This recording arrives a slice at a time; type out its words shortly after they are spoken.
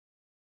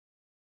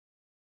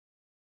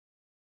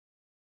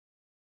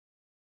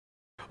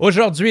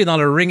Aujourd'hui, dans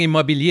le ring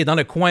immobilier, dans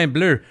le coin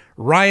bleu,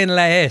 Ryan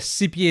Lahaye,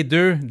 6 pieds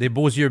 2, des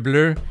beaux yeux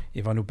bleus.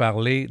 Il va nous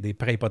parler des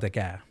prêts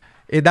hypothécaires.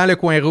 Et dans le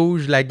coin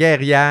rouge, la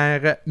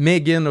guerrière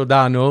Megan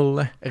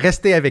O'Donnell.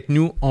 Restez avec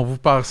nous, on vous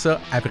parle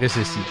ça après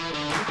ceci.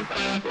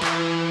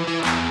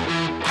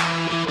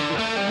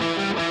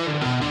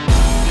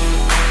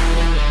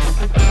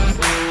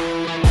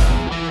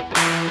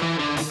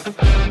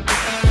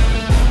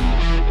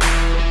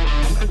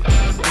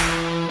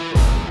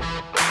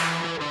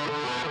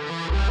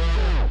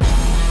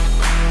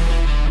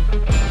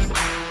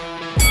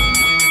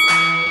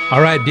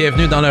 All right,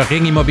 bienvenue dans le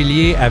ring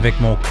immobilier avec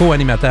mon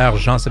co-animateur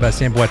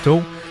Jean-Sébastien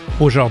Boiteau.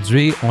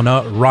 Aujourd'hui, on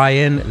a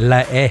Ryan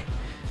Lahaye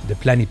de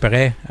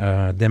Planiprêt,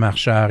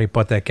 démarcheur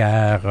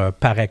hypothécaire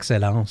par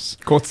excellence.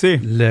 Courtier.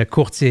 Le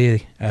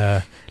courtier,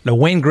 le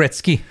Wayne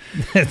Gretzky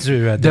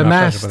du The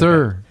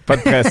Master. Pas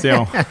de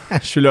pression.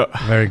 Je suis là.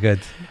 Very good.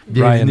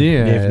 Bienvenue,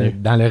 Ryan, bienvenue.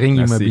 dans le ring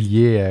Merci.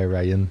 immobilier,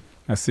 Ryan.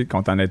 Merci,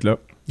 content d'être là.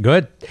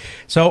 Good.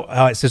 So,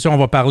 c'est sûr, on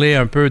va parler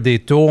un peu des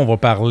taux, on va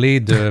parler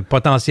de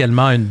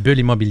potentiellement une bulle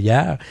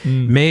immobilière,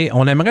 mais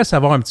on aimerait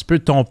savoir un petit peu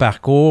ton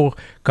parcours,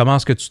 comment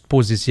est-ce que tu te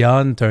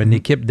positionnes, tu as une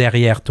équipe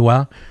derrière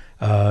toi,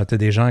 tu as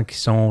des gens qui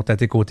sont à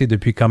tes côtés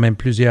depuis quand même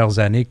plusieurs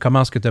années.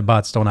 Comment est-ce que tu as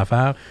bâti ton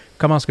affaire?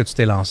 Comment est-ce que tu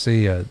t'es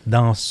lancé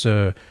dans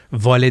ce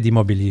volet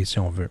d'immobilier, si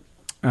on veut?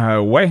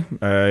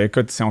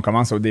 Écoute, si on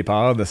commence au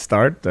départ, de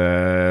start,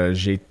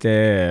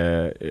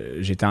 j'étais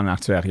en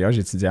actuariat,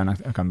 j'étudiais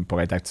comme pour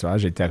être actuaire,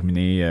 j'ai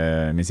terminé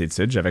mes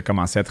études, j'avais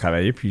commencé à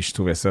travailler, puis je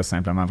trouvais ça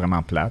simplement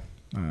vraiment plate.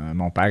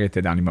 Mon père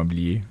était dans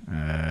l'immobilier,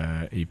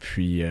 et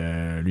puis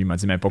lui il m'a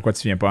dit « Mais pourquoi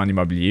tu viens pas en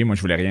immobilier? » Moi,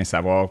 je voulais rien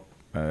savoir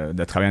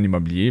de travailler en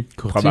immobilier.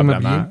 Courtier probablement.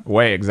 immobilier?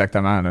 Oui,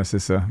 exactement, là, c'est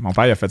ça. Mon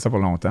père, il a fait ça pour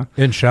longtemps.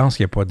 Une chance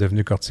qu'il n'est pas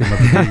devenu courtier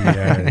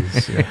immobilier.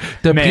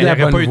 T'as Mais pris il la Il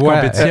n'y aurait bonne pas eu de voie.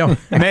 compétition.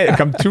 Mais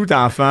comme tout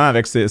enfant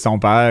avec son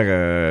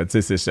père,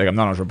 tu sais, c'est comme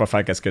non, je veux pas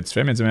faire qu'est-ce que tu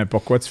fais, mais il dit mais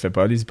pourquoi tu fais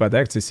pas les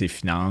hypothèques? Tu sais, c'est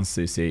finance,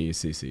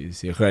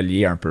 c'est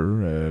relié un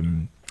peu.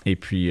 Et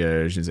puis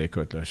je disais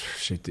écoute, là,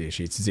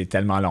 j'ai étudié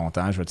tellement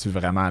longtemps, je vais-tu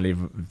vraiment aller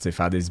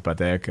faire des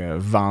hypothèques,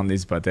 vendre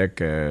des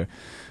hypothèques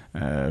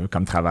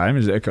comme travail?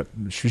 Mais je disais écoute,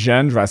 je suis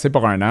jeune, je vais assez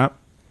pour un an,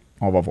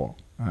 on va voir.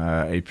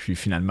 Et puis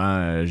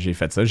finalement, j'ai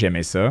fait ça,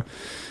 j'aimais ça.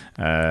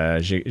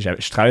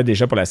 Je travaillais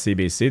déjà pour la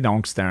CBC,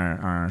 donc c'était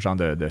un genre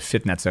de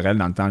fit naturel.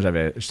 Dans le temps,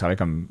 je travaillais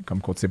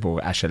comme courtier pour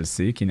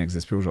HLC, qui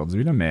n'existe plus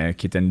aujourd'hui, là, mais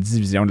qui était une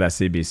division de la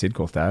CBC de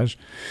courtage.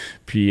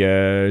 Puis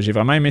j'ai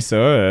vraiment aimé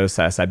ça.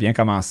 Ça a bien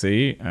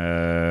commencé.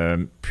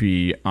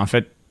 Puis en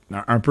fait,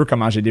 un peu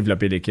comment j'ai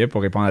développé l'équipe,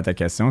 pour répondre à ta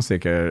question, c'est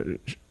que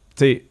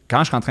tu sais,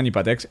 quand je rentrais en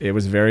hypothèque,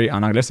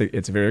 en anglais,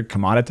 it's very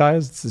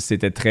commoditized.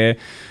 C'était très,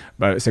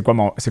 c'est quoi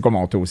mon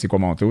taux? C'est quoi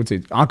mon taux?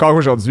 T'sais, encore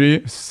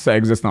aujourd'hui, ça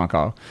existe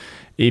encore.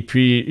 Et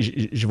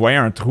puis, je voyais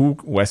un trou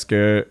où est-ce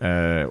que,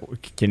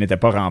 qui n'était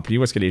pas rempli,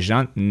 où est-ce que les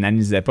gens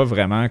n'analysaient pas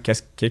vraiment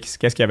qu'est-ce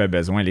qu'il y avait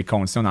besoin, les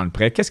conditions dans le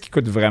prêt, qu'est-ce qui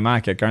coûte vraiment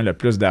à quelqu'un le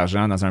plus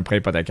d'argent dans un prêt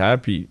hypothécaire.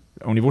 Puis,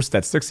 au niveau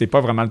statistique, c'est pas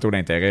vraiment le taux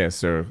d'intérêt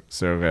sur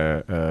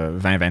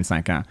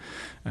 20-25 ans.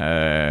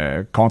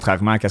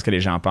 Contrairement à ce que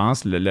les gens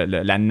pensent,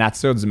 la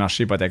nature du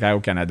marché hypothécaire au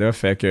Canada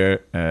fait que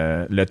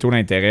le taux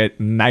d'intérêt,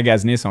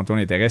 magasiner son taux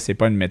d'intérêt, c'est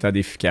pas une méthode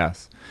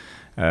efficace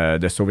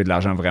de sauver de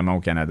l'argent vraiment au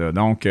Canada.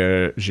 Donc,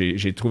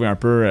 j'ai trouvé un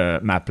peu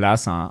ma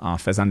place en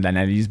faisant de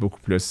l'analyse beaucoup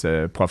plus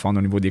profonde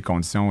au niveau des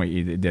conditions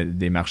et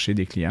des marchés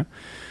des clients.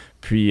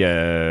 Puis,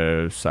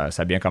 ça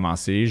a bien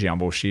commencé. J'ai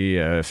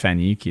embauché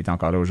Fanny, qui est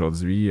encore là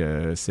aujourd'hui.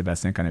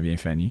 Sébastien connaît bien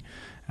Fanny,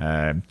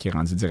 qui est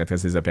rendue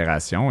directrice des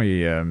opérations.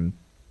 Et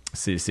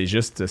c'est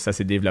juste, ça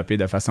s'est développé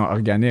de façon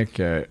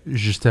organique.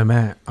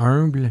 Justement,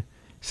 humble,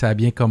 ça a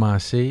bien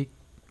commencé.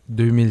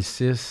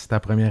 2006,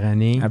 ta première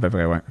année. À peu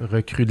près, oui.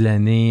 Recrue de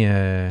l'année.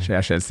 Chez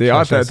HLC.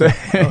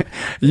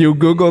 You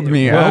Googled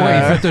me.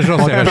 Il fait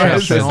toujours ses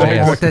recherches.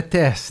 On te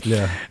teste, là.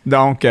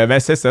 Donc,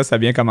 c'est ça. Ça a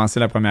bien commencé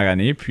la première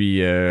année.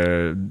 Puis,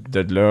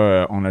 de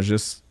là, on a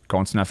juste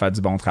continué à faire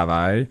du bon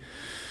travail.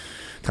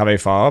 Travailler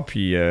fort,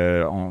 puis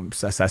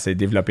ça s'est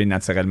développé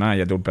naturellement. Il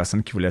y a d'autres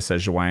personnes qui voulaient se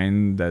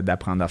joindre,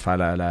 d'apprendre à faire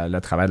le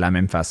travail de la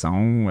même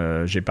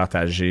façon. J'ai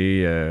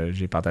partagé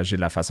de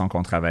la façon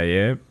qu'on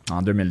travaillait.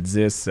 En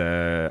 2010,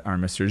 un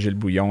monsieur Gilles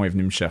Bouillon est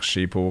venu me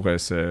chercher pour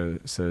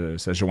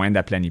se joindre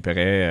à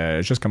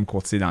Planiprêt, juste comme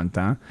courtier dans le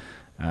temps.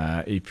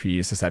 Et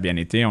puis ça a bien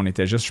été. On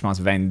était juste, je pense,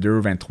 22,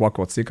 23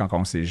 courtiers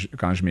quand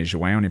je m'ai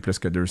joint. On est plus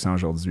que 200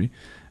 aujourd'hui.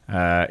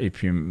 Et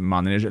puis,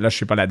 là, je ne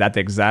sais pas la date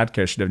exacte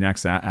que je suis devenu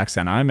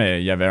actionnaire, mais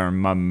il y avait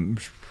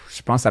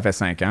je pense que ça fait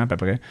 5 ans à peu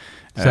près.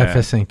 Ça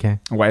fait 5 ans.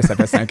 Oui, ça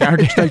fait 5 ans.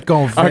 Je te le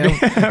confirme. Okay.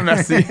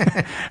 Merci.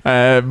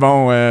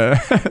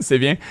 C'est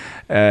bien.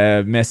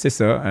 Mais c'est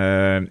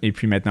ça. Et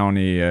puis maintenant,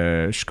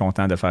 je suis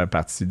content de faire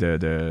partie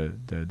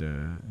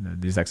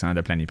des actionnaires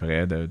de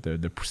Planiprêt,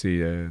 de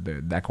pousser,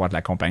 d'accroître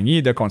la compagnie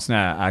et de continuer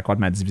à accroître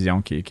ma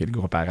division qui est le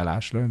groupe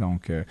RLH. Là.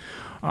 Donc,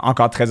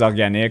 encore très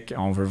organique.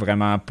 On veut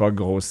vraiment pas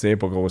grossir,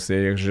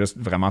 juste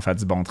vraiment faire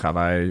du bon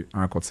travail,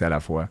 un courtier à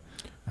la fois.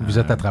 Vous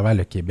êtes à travers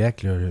le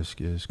Québec, là,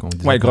 ce qu'on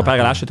dit. Oui, Groupe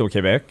RLH est au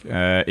Québec.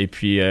 Et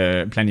puis,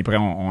 Planiprêt,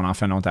 on en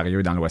fait en Ontario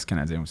et dans l'Ouest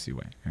canadien aussi,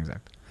 oui,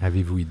 exact.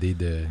 Avez-vous idée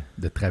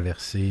de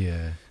traverser...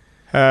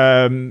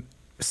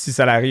 Si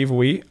ça l'arrive,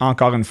 oui.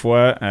 Encore une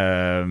fois,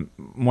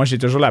 moi, j'ai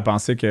toujours la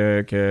pensée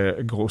que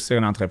grossir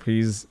une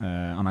entreprise,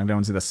 en anglais,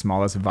 on dit « the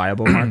smallest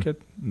viable market ».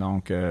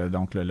 Donc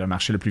le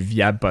marché le plus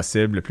viable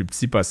possible, le plus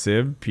petit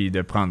possible, puis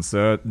de prendre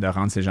ça, de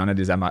rendre ces gens-là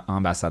des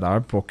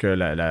ambassadeurs pour que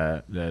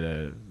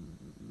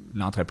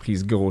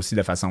l'entreprise grossit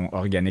de façon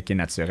organique et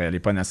naturelle et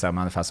pas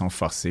nécessairement de façon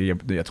forcée.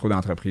 Il y a trop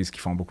d'entreprises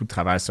qui font beaucoup de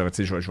travail sur...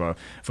 Je vais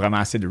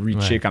vraiment essayer de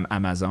reacher comme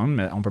Amazon,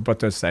 mais on ne peut pas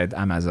tous être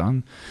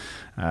Amazon.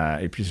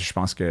 Et puis, je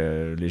pense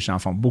que les gens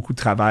font beaucoup de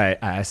travail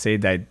à essayer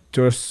d'être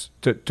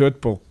tout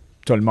pour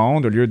tout le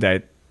monde au lieu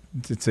d'être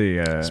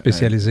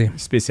spécialisé.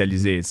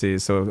 Spécialisé.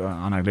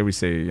 En anglais, oui,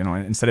 c'est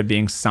instead of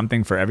being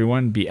something for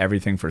everyone, be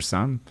everything for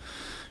some.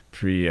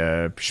 Puis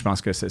je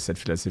pense que cette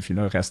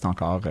philosophie-là reste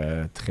encore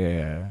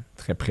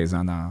très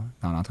présente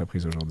dans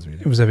l'entreprise aujourd'hui.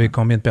 Vous avez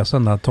combien de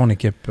personnes dans ton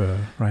équipe,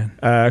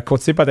 Ryan?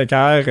 Courtier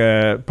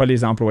hypothécaire, pas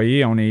les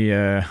employés.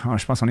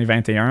 Je pense qu'on est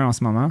 21 en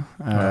ce moment.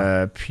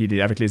 Puis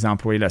avec les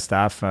employés, le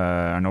staff,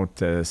 un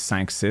autre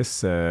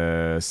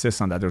 5-6.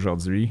 6 en date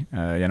d'aujourd'hui.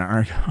 Il y en a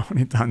un, on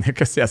est en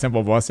négociation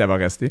pour voir si elle va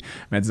rester.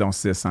 Mais disons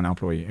 6 en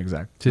employés,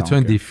 exact. C'est-tu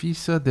un défi,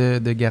 ça,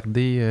 de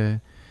garder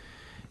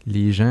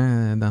les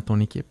gens dans ton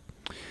équipe?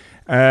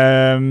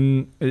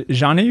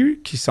 J'en ai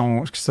eu qui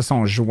se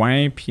sont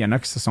joints, puis il y en a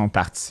qui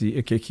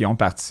ont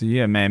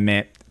parti,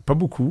 mais pas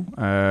beaucoup.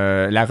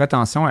 La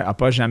retention n'a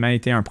pas jamais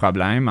été un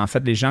problème. En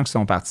fait, les gens qui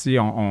sont partis,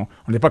 on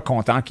n'est pas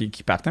content qu'ils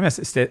partent, mais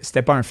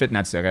c'était pas un fit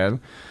naturel.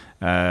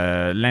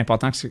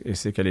 L'important,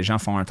 c'est que les gens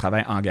font un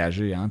travail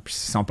engagé. Hein? Puis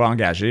s'ils ne sont pas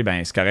engagés,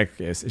 ben c'est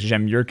correct.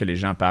 J'aime mieux que les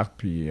gens partent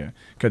puis,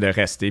 que de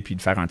rester puis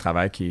de faire un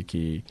travail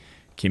qui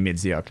est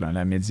médiocre.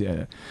 Là.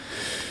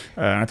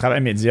 Un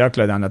travail médiocre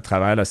là, dans notre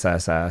travail, là, ça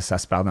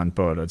se pardonne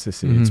pas. Là.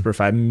 Tu peux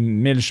faire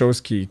 1000 choses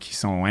qui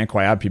sont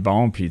incroyables puis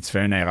bon, puis tu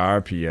fais une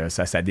erreur, puis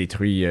ça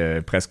détruit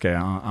presque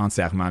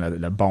entièrement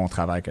le bon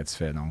travail que tu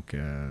fais. Donc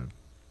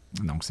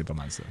c'est pas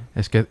mal ça.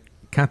 Est-ce que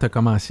quand tu as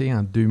commencé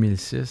en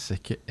 2006,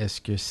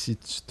 est-ce que si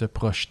tu te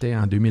projetais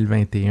en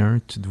 2021,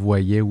 tu te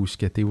voyais où ce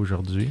que tu es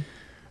aujourd'hui?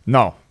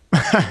 Non.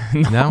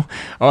 Non?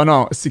 Oh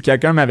non, si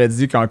quelqu'un m'avait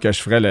dit que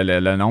je ferais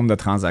le nombre de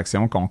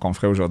transactions qu'on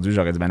ferait aujourd'hui,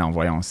 j'aurais dit, ben non,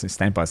 voyons,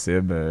 c'est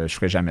impossible, je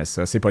ferais jamais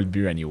ça, c'est pas le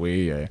but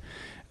anyway.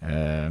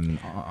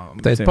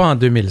 Peut-être pas en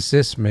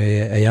 2006,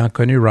 mais ayant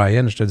connu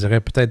Ryan, je te dirais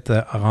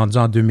peut-être rendu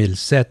en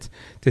 2007,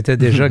 tu étais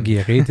déjà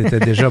guéri, tu étais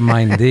déjà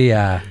mindé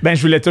à... Ben,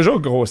 je voulais toujours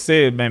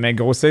grossir, mais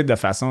grossir de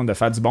façon de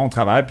faire du bon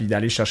travail puis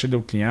d'aller chercher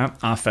d'autres clients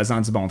en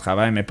faisant du bon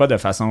travail, mais pas de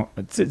façon...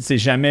 j'ai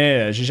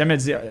jamais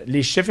dit...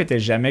 Les chiffres étaient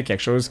jamais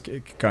quelque chose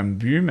comme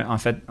but, mais en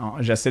fait,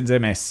 j'essaie de dire,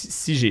 mais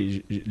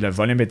si le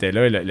volume était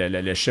là,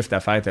 le chiffre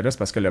d'affaires était là, c'est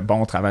parce que le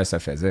bon travail se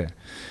faisait.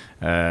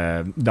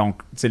 Donc,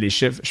 tu sais, les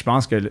chiffres, je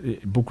pense que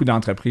beaucoup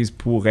d'entreprises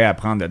pourraient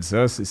apprendre de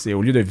ça. C'est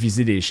au lieu de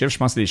viser des chiffres, je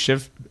pense que les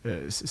chiffres,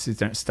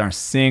 c'est un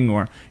signe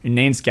ou une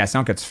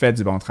indication que tu fais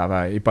du bon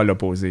travail et pas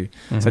l'opposé.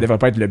 Ça ne devrait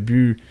pas être le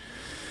but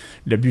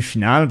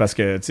final parce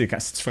que, tu sais,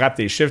 si tu frappes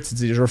tes chiffres, tu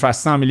dis, je veux faire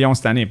 100 millions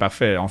cette année,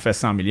 parfait, on fait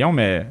 100 millions,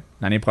 mais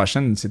l'année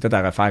prochaine, c'est tout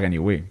à refaire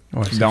anyway.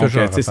 Ouais, donc,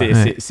 tu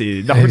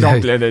sais,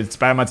 donc tu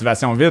perds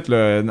motivation vite.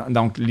 Là.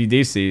 Donc,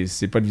 l'idée,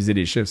 c'est pas de viser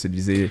des chiffres, c'est de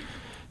viser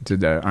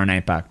un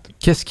impact.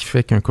 Qu'est-ce qui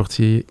fait qu'un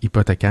courtier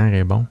hypothécaire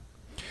est bon?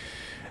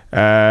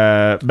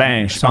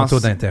 Je pense... taux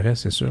d'intérêt,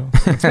 c'est sûr.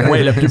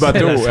 Oui, le plus bas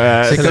taux.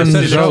 C'est comme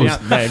une chose.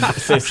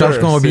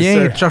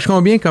 Tu charges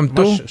combien comme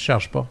taux? Moi, je ne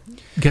charge pas.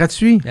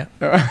 Gratuit? Yeah.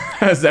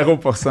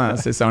 0%.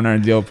 C'est ça, on a un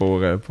deal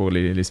pour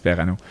les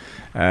Sperano.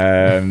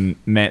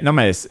 Mais non,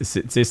 mais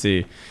tu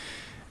sais,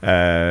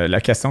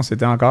 la question,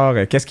 c'était encore,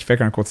 qu'est-ce qui fait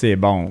qu'un courtier est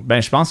bon?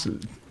 Ben, je pense que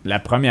la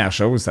première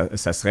chose,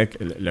 ça serait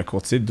que le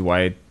courtier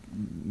doit être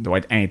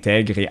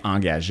intègre et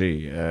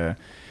engagé.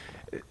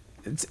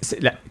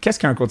 Qu'est-ce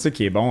qu'un courtier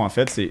qui est bon, en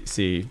fait?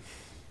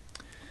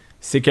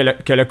 C'est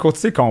que le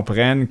courtier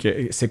comprenne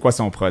c'est quoi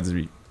son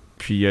produit.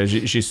 Puis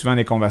j'ai souvent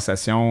des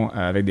conversations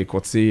avec des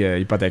courtiers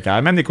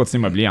hypothécaires, même des courtiers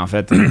immobiliers, en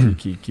fait,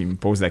 qui me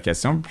posent la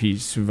question. Puis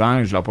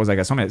souvent, je leur pose la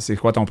question, mais c'est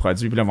quoi ton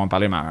produit? Puis là, ils vont me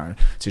parler, tu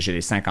sais, j'ai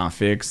des 5 ans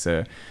fixes,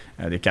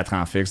 des 4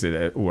 ans fixes,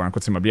 ou un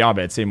courtier immobilier.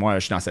 Tu sais, moi,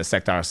 je suis dans ce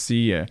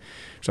secteur-ci.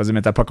 Je leur dis,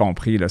 mais t'as pas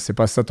compris, là, c'est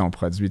pas ça ton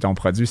produit. Ton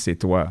produit, c'est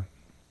toi.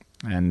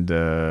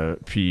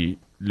 Puis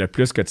le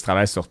plus que tu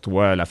travailles sur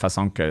toi, la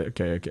façon que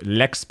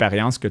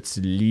l'expérience que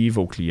tu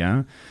livres au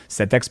client,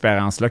 cette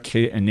expérience-là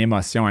crée une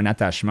émotion, un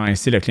attachement. Et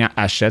si le client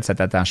achète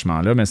cet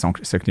attachement-là, mais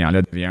ce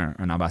client-là devient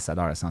un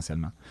ambassadeur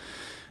essentiellement.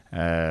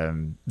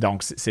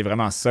 Donc, c'est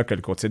vraiment ça que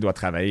le courtier doit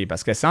travailler.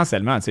 Parce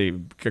qu'essentiellement,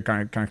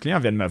 qu'un client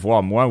vienne me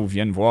voir, moi, ou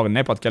vienne voir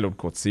n'importe quel autre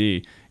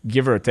courtier,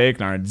 give or take,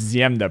 là, un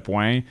 10e de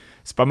point,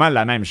 c'est pas mal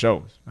la même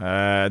chose.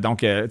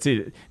 Donc,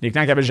 les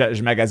clients qui appellent,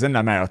 je magasine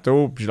la meilleure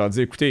taux, puis je leur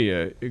dis,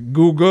 écoutez,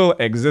 Google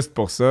existe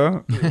pour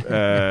ça.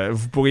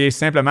 Vous pourriez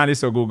simplement aller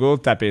sur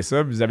Google, taper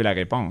ça, puis vous avez la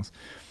réponse.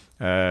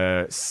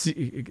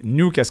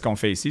 Nous, qu'est-ce qu'on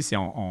fait ici?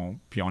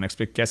 Puis on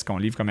explique qu'est-ce qu'on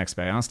livre comme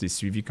expérience, les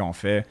suivis qu'on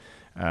fait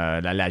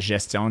la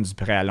gestion du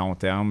prêt à long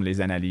terme,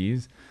 les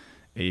analyses.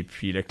 Et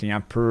puis, le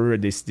client peut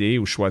décider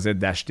ou choisir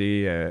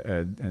d'acheter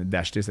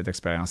cette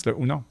expérience-là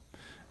ou non.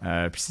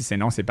 Puis si c'est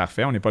non, c'est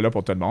parfait. On n'est pas là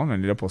pour tout le monde. On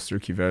est là pour ceux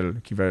qui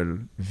veulent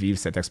vivre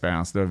cette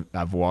expérience-là,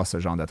 avoir ce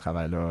genre de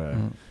travail-là.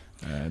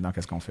 Dans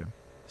qu'est-ce qu'on fait.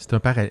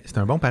 C'est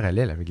un bon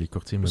parallèle avec les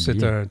courtiers immobiliers.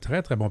 C'est un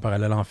très, très bon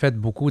parallèle. En fait,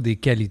 beaucoup des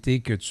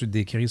qualités que tu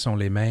décris sont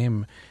les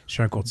mêmes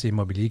chez un courtier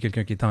immobilier,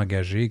 quelqu'un qui est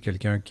engagé,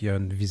 quelqu'un qui a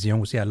une vision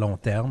aussi à long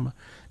terme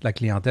de la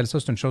clientèle. Ça,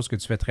 c'est une chose que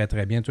tu fais très,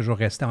 très bien. Toujours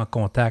rester en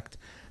contact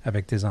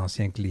avec tes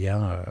anciens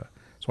clients,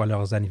 soit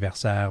leurs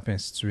anniversaires, puis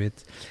ainsi de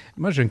suite.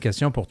 Moi, j'ai une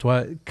question pour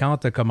toi. Quand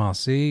tu as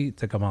commencé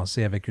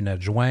avec une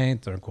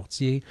adjointe, un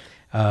courtier.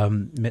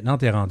 Maintenant,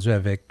 tu es rendu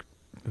avec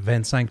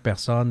 25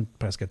 personnes,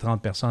 presque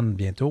 30 personnes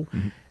bientôt.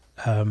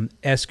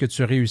 Est-ce que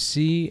tu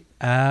réussis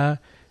à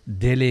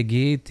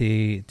déléguer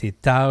tes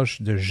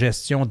tâches de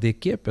gestion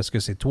d'équipe? Parce que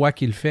c'est toi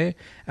qui le fais.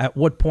 At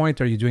what point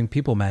are you doing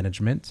people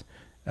management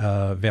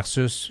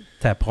versus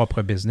ta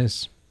propre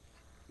business?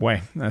 Oui,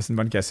 c'est une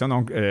bonne question.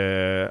 Donc,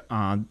 il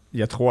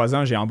y a 3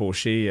 ans, j'ai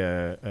embauché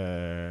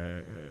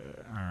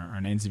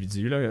un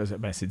individu. Là.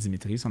 C'est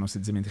Dimitri, son nom c'est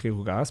Dimitri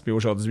Rougas. Puis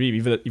aujourd'hui,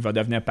 il va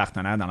devenir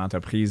partenaire dans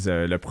l'entreprise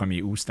le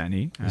 1er août cette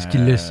année. Est-ce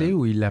qu'il le sait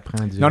ou il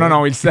l'apprend direct?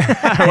 Non, il le sait.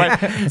 Ouais.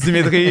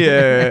 Dimitri,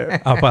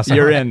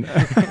 you're in.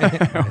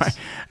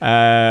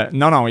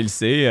 Non, il le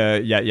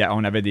sait.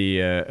 On avait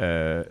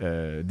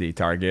des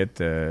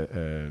targets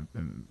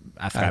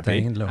à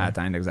frapper, à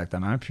atteindre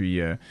exactement.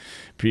 Puis,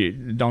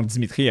 donc,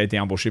 Dimitri a été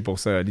embauché pour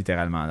ça,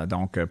 littéralement. Là.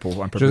 Donc,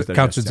 pour un peu plus de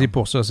quand gestion. tu dis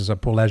pour ça, c'est ça,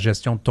 pour la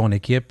gestion de ton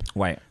équipe,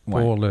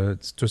 pour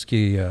tout ce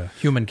qui est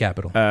human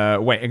capital.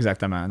 Oui,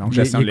 exactement. Donc,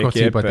 gestion de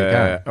l'équipe.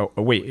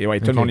 Oui,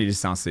 tout le monde est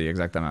licencié,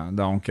 exactement.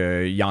 Donc,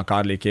 il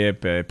encadre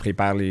l'équipe,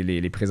 prépare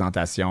les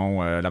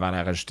présentations, la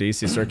valeur ajoutée.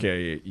 C'est sûr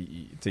qu'il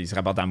se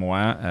rapporte à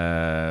moi.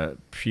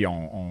 Puis,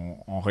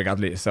 on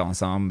regarde ça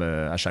ensemble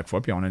à chaque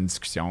fois. Puis, on a une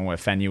discussion.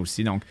 Fanny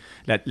aussi. Donc,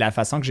 la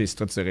façon que j'ai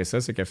structuré ça,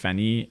 c'est que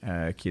Fanny,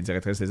 qui est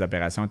directrice des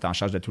opérations, est en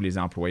charge de tous les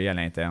employés à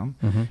l'interne.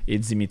 Et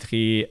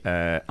Dimitri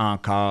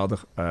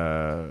encadre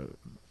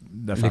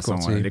de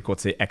façon les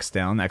courtiers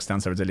externes. Externes,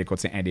 ça veut dire les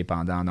courtiers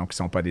indépendants, donc qui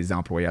ne sont pas des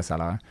employés à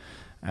salaire.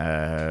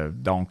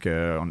 Donc,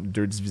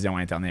 2 divisions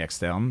internes et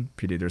externes,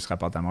 puis les 2 se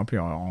rapportent à moi, puis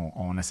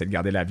on essaie de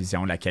garder la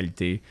vision, la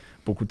qualité,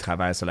 beaucoup de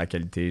travail sur la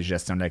qualité,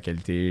 gestion de la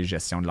qualité,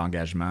 gestion de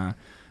l'engagement,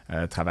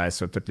 travail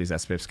sur tous les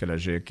aspects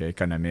psychologiques,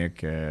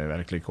 économiques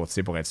avec les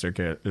courtiers pour être sûr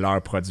que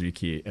leur produit,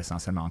 qui est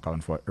essentiellement, encore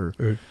une fois, eux.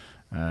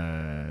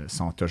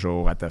 Sont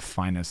toujours at the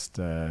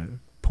finest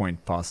point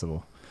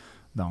possible.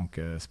 Donc,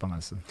 c'est pas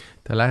mal ça.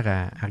 Tu as l'air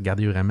à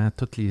regarder vraiment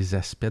tous les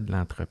aspects de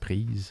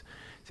l'entreprise.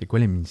 C'est quoi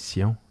la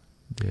mission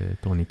de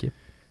ton équipe?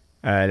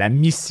 La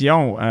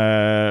mission,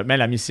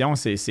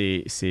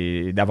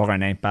 c'est d'avoir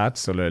un impact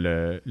sur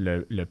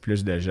le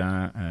plus de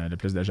gens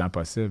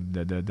possible,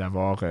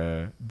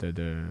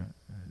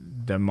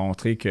 de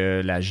montrer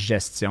que la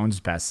gestion du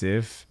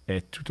passif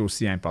est tout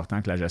aussi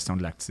importante que la gestion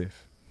de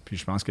l'actif. Puis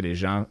je pense que les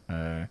gens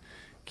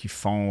qui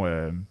font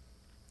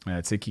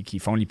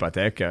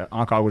l'hypothèque,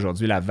 encore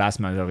aujourd'hui, la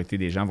vaste majorité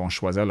des gens vont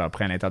choisir leur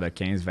prêt à l'intérieur de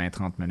 15, 20,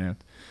 30 minutes.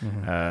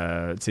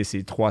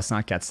 C'est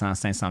 300, 400,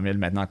 500 000,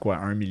 maintenant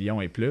 1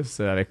 million et plus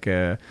avec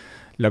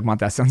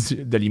l'augmentation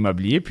de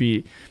l'immobilier.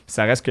 Puis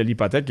ça reste que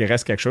l'hypothèque, il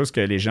reste quelque chose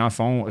que les gens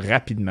font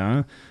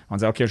rapidement. On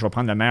dit, OK, je vais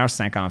prendre le meilleur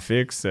 5 ans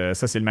fixe. Ça,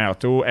 c'est le meilleur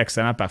taux.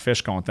 Excellent, parfait, je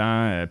suis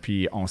content.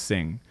 Puis on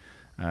signe.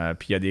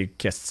 Puis il y a des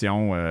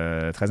questions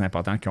très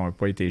importantes qui n'ont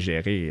pas été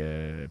gérées.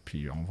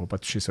 Puis on ne va pas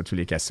toucher sur toutes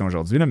les questions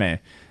aujourd'hui, là,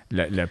 mais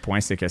le point,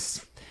 c'est que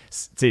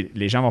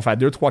les gens vont faire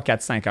 2, 3,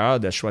 4, 5 heures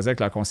de choisir avec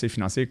leur conseiller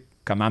financier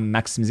comment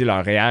maximiser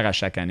leur REER à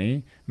chaque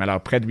année, mais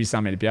leur prêt de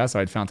 800 000 ça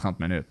va être fait en 30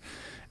 minutes.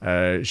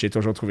 J'ai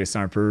toujours trouvé ça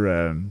un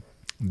peu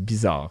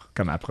bizarre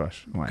comme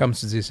approche. Ouais. Comme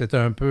tu dis, c'est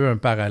un peu un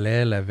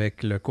parallèle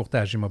avec le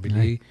courtage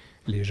immobilier.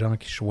 Les gens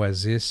qui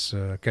choisissent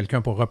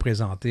quelqu'un pour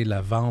représenter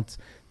la vente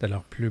de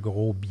leur plus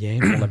gros bien,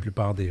 pour la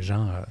plupart des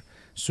gens,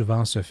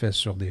 souvent se fait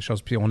sur des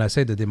choses. Puis on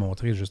essaie de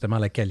démontrer justement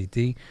la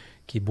qualité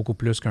qui est beaucoup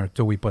plus qu'un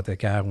taux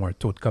hypothécaire ou un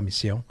taux de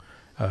commission.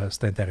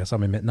 C'est intéressant.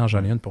 Mais maintenant,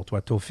 j'en ai une pour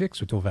toi. Taux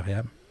fixe ou taux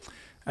variable?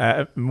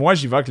 Moi,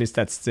 j'y vais avec les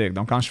statistiques.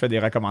 Donc, quand je fais des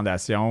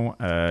recommandations,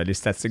 les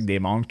statistiques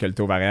démontrent que le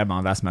taux variable,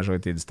 en vaste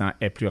majorité du temps,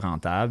 est plus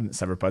rentable.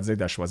 Ça ne veut pas dire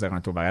de choisir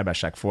un taux variable à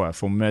chaque fois. Il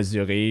faut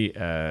mesurer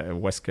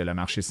où est-ce que le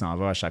marché s'en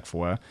va à chaque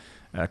fois,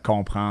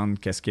 comprendre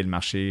qu'est-ce qui est le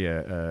marché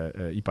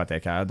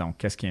hypothécaire, donc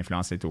qu'est-ce qui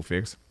influence les taux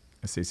fixes.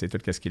 C'est tout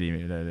ce qui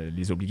est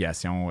les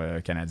obligations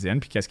canadiennes.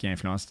 Puis qu'est-ce qui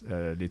influence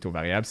les taux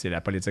variables, c'est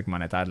la politique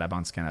monétaire de la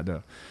Banque du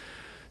Canada.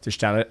 Je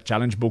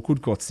challenge beaucoup de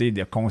courtiers,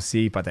 de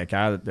conseillers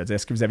hypothécaires, de dire,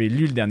 est-ce que vous avez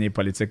lu le dernier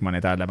politique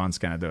monétaire de la Banque du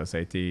Canada? Ça a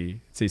été,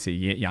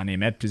 ils en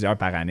émettent plusieurs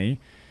par année.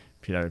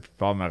 Puis la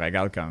plupart me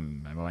regardent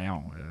comme, ben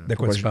voyons, de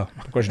quoi tu parles?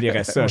 Pourquoi je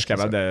lirais ça? Je suis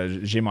capable de,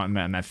 j'ai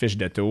ma fiche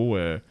de taux.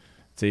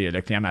 Le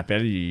client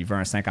m'appelle, il veut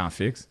un 5 ans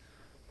fixe.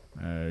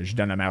 Je lui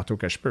donne le meilleur taux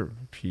que je peux.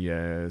 Puis,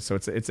 so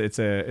it's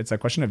a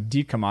question of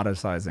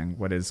decommoditizing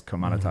what is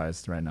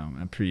commoditized right now.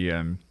 Puis,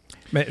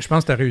 mais je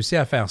pense que tu as réussi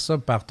à faire ça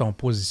par ton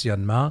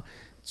positionnement,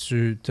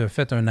 tu te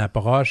fais une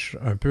approche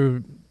un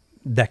peu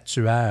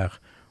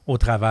d'actuaire au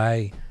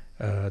travail,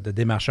 de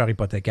démarcheur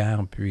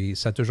hypothécaire. Puis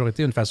ça a toujours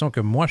été une façon que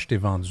moi, je t'ai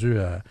vendu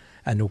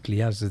à nos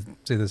clients. Tu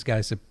sais, this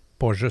guy, c'est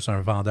pas juste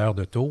un vendeur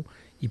de taux.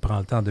 Il prend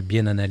le temps de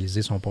bien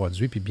analyser son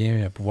produit puis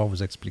bien pouvoir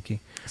vous expliquer.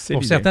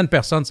 Pour certaines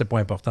personnes, c'est pas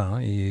important.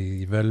 Hein.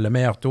 Ils veulent le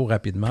meilleur taux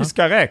rapidement. Puis c'est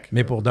correct.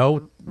 Mais pour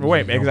d'autres, oui,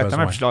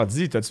 exactement. Puis je leur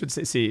dis tout de suite,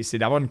 c'est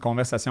d'avoir une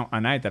conversation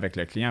honnête avec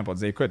le client pour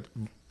dire, écoute,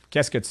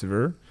 qu'est-ce que tu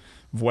veux?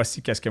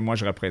 Voici qu'est-ce que moi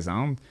je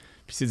représente.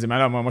 Puis s'il dit, mais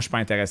là, moi, je ne suis pas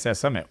intéressé à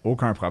ça, mais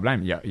aucun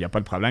problème. Il n'y a pas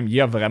de problème. Il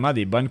y a vraiment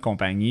des bonnes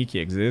compagnies qui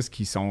existent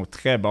qui sont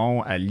très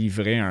bons à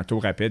livrer un taux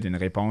rapide, une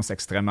réponse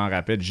extrêmement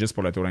rapide juste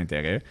pour le taux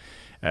d'intérêt.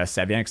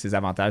 Ça vient avec ses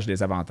avantages,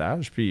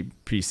 désavantages.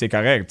 Puis c'est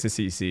correct.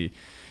 Il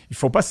ne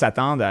faut pas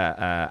s'attendre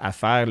à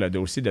faire le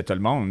dossier de tout le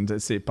monde.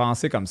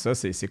 Penser comme ça,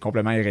 c'est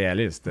complètement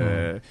irréaliste.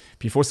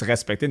 Puis il faut se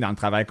respecter dans le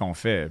travail qu'on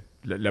fait.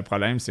 Le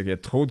problème, c'est qu'il y a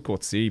trop de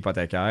courtiers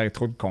hypothécaires,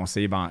 trop de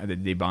conseillers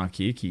des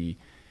banquiers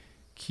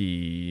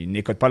qui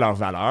n'écoutent pas leur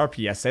valeur,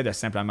 puis essaient de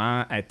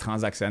simplement être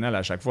transactionnels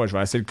à chaque fois. Je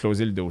vais essayer de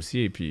closer le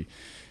dossier, puis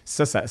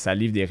ça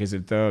livre des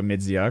résultats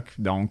médiocres.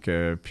 Donc,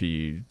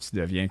 puis tu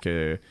deviens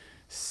que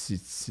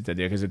si tu as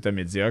des résultats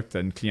médiocres, tu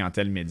as une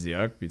clientèle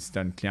médiocre, puis si tu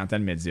as une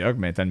clientèle médiocre,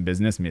 bien, tu as une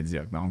business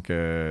médiocre. Donc, tu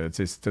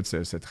sais, tout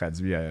se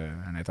traduit à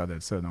l'intérieur de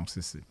ça. Donc,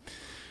 c'est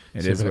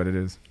it is what it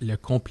is. Le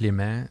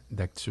complément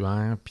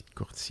d'actuaire puis de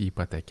courtier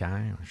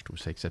hypothécaire, je trouve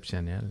ça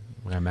exceptionnel.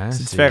 Vraiment.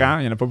 C'est différent,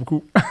 il n'y en a pas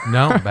beaucoup.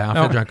 Non, en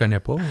fait, j'en connais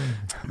pas.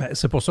 Ben,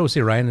 c'est pour ça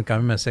aussi, Ryan est quand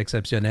même assez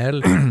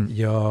exceptionnel. Il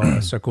y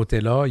a ce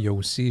côté-là. Il y a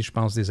aussi, je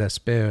pense, des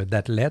aspects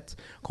d'athlète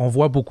qu'on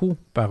voit beaucoup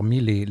parmi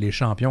les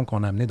champions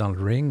qu'on a amenés dans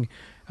le ring.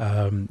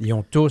 Ils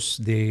ont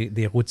tous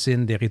des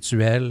routines, des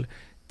rituels.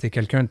 Tu es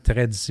quelqu'un de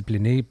très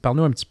discipliné.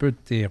 Parle-nous un petit peu de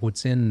tes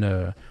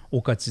routines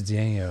au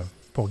quotidien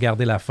pour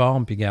garder la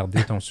forme puis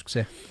garder ton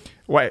succès.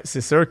 Oui,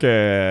 c'est sûr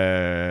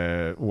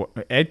que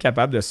être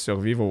capable de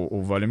survivre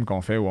au volume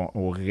qu'on fait,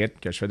 au rythme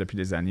que je fais depuis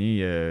des années,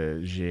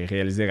 j'ai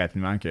réalisé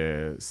rapidement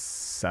que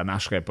ça ne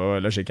marcherait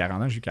pas. Là, j'ai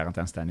 40 ans, j'ai eu 40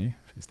 ans cette année.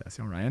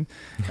 Félicitations, Ryan.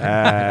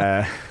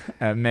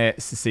 Mais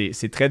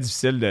c'est très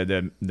difficile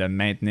de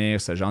maintenir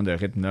ce genre de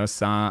rythme-là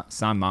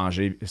sans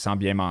manger, sans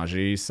bien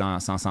manger, sans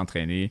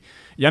s'entraîner.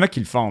 Il y en a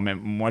qui le font, mais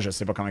moi, je ne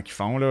sais pas comment ils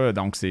font. Là.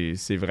 Donc,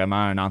 c'est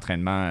vraiment un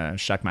entraînement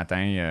chaque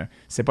matin.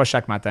 C'est pas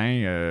chaque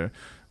matin.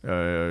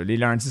 Les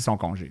lundis sont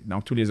congés.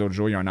 Donc, tous les autres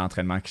jours, il y a un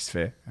entraînement qui se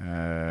fait.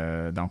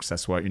 Donc, que ce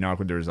soit 1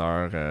 heure ou 2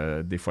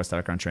 heures. Des fois, c'est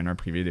avec un trainer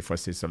privé. Des fois,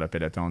 c'est sur le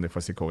peloton. Des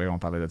fois, c'est courir. On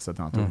parlait de ça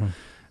tantôt. Mm-hmm.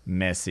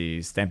 Mais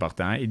c'est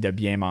important. Et de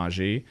bien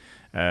manger.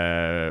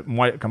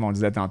 Moi, comme on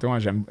disait tantôt, hein,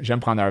 j'aime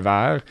prendre un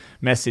verre.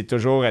 Mais c'est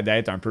toujours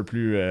d'être un peu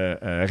plus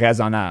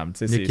raisonnable.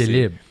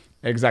 L'équilibre.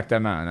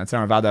 Exactement. Tu sais,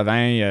 un verre de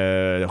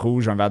vin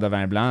rouge, un verre de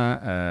vin blanc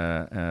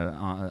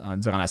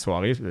durant la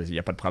soirée, il n'y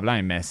a pas de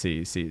problème. Mais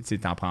tu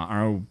en prends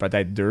un ou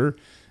peut-être 2.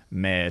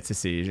 Mais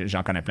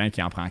j'en connais plein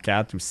qui en prend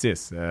 4 ou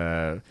 6.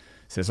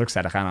 C'est sûr que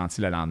ça le ralentit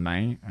le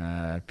lendemain.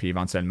 Puis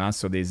éventuellement,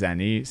 sur des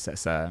années,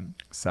 ça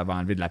va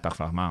enlever de la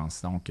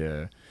performance. Donc,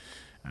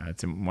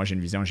 moi, j'ai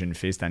une vision, j'ai une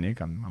fille cette année,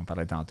 comme on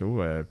parlait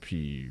tantôt.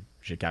 Puis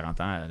j'ai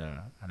 40 ans,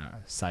 elle a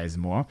 16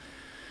 mois.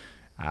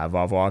 Elle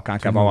va avoir, quand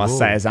elle va avoir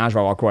 16 ans, je vais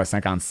avoir quoi,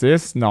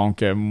 56?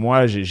 Donc,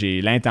 moi,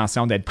 j'ai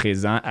l'intention d'être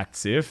présent,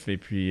 actif. Et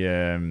puis,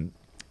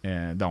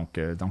 donc,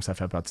 ça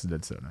fait partie de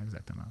ça, là,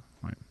 exactement.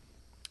 Ouais.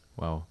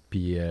 Wow.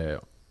 Puis,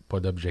 pas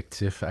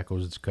d'objectif à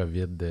cause du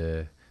COVID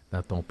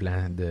dans ton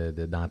plan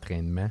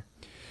d'entraînement?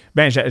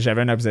 Bien,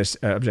 j'avais un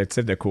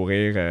objectif de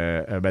courir,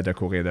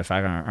 de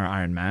faire un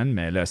Ironman,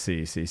 mais là,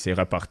 c'est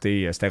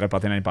reporté. C'était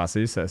reporté l'année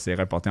passée, ça s'est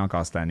reporté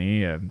encore cette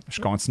année.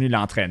 Je continue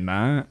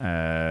l'entraînement.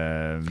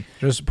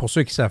 Juste pour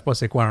ceux qui ne savent pas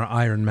c'est quoi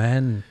un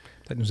Ironman,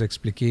 peut-être nous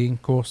expliquer.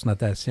 Course,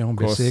 natation,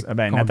 bicycle.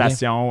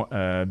 Natation,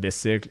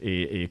 bicycle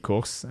et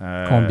course.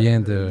 Combien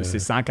de... C'est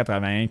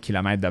 180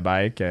 km de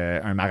bike,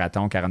 un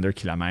marathon, 42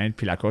 km.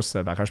 Puis la course,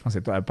 je pense que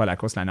c'est pas la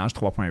course, la nage,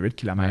 3,8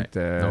 km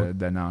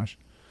de nage.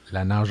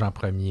 La nage en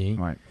premier.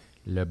 Ouais.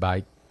 Le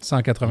bike.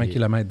 180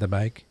 km de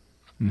bike.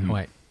 Mm-hmm.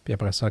 Ouais. Puis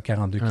après ça,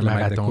 42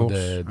 km de course.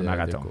 Un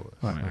marathon.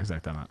 Ouais,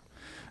 exactement.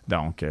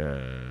 Donc,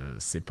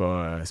 c'est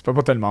pas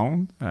pour tout le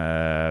monde.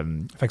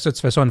 Fait que ça,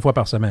 tu fais ça une fois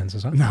par semaine, c'est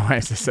ça? Non, ouais,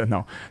 c'est ça,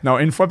 non. Non,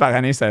 une fois par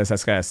année, ça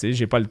serait assez.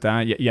 J'ai pas le temps.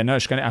 Il y en a,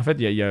 je connais, en fait,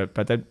 il y a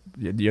peut-être,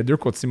 il y a 2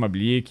 courtiers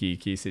immobiliers qui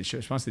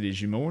je pense que c'est des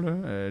jumeaux,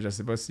 là. Je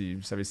sais pas si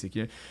vous savez c'est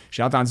qui.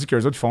 J'ai entendu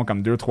qu'eux autres, ils font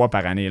comme 2-3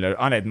 par année, là.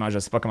 Honnêtement, je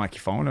sais pas comment ils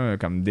font, là.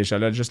 Comme déjà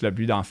là, juste le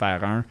but d'en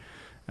faire un.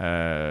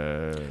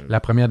 La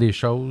première des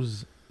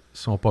choses, ils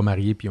sont pas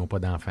mariés puis ils n'ont pas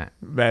d'enfants.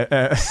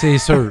 C'est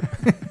sûr.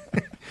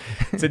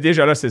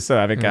 Déjà là, c'est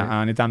ça.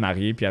 En étant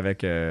marié puis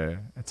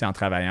en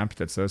travaillant puis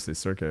tout ça, c'est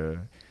sûr que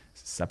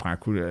ça prend un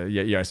coup. Il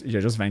y a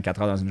juste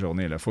 24 heures dans une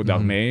journée. Il faut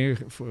dormir,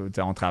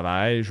 on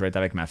travaille, je veux être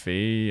avec ma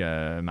fille,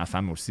 ma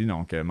femme aussi.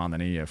 Donc, à un moment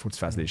donné, il faut que tu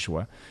fasses des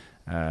choix.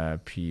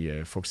 Puis,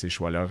 il faut que ces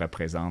choix-là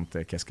représentent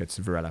qu'est-ce que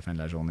tu veux à la fin de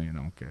la journée.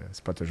 Donc,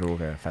 c'est pas toujours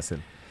facile.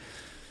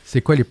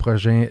 C'est quoi les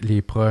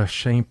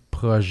prochains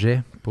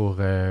projets pour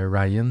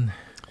Ryan?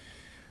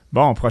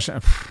 Bon, prochain...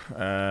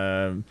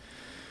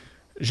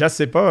 Je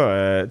sais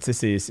pas.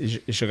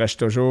 Je reste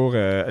toujours...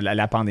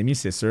 la pandémie,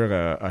 c'est sûr,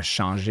 a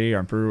changé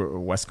un peu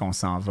où est-ce qu'on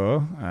s'en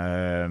va.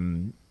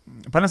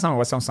 Pas nécessairement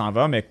où est-ce qu'on s'en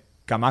va, mais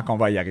comment qu'on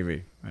va y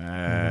arriver.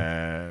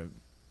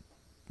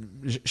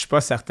 Je ne suis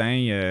pas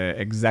certain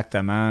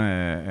exactement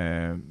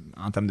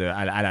en termes de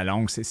à la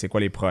longue, c'est quoi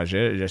les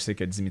projets. Je sais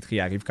que Dimitri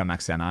arrive comme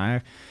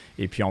actionnaire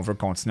et puis on veut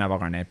continuer à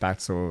avoir un impact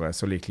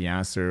sur les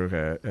clients,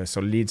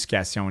 sur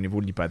l'éducation au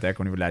niveau de l'hypothèque,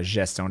 au niveau de la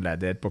gestion de la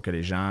dette pour que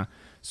les gens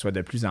soient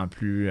de plus en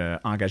plus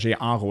engagés,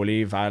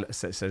 enrôlés vers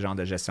ce genre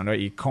de gestion-là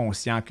et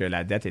conscients que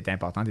la dette est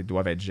importante et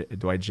doit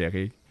être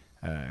gérée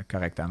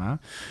correctement.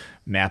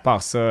 Mais à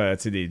part ça,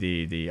 tu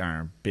sais,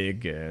 un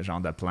big genre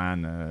de plan,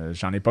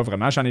 j'en ai pas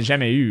vraiment. J'en ai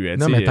jamais eu.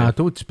 Non, mais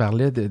tantôt, tu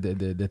parlais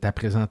de ta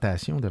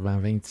présentation devant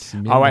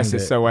 26 000. Ah ouais, c'est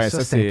ça. Ouais,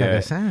 ça c'est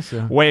intéressant,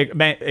 ça. Oui,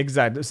 bien,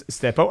 exact.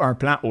 C'était pas un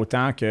plan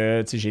autant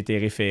que j'ai été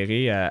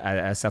référé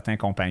à certaines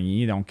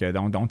compagnies, donc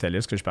dont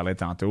TELUS, que je parlais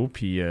tantôt.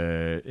 Puis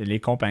les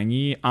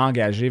compagnies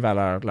engagées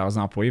vers leurs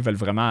employés veulent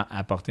vraiment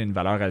apporter une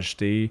valeur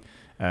ajoutée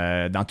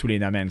dans tous les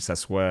domaines, que ce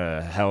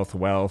soit health,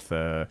 wealth,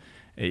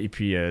 et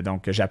puis,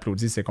 donc,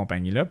 j'applaudis ces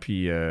compagnies-là.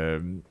 Puis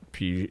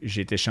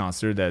j'ai été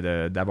chanceux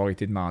d'avoir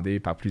été demandé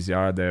par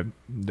plusieurs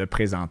de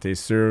présenter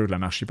sur le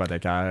marché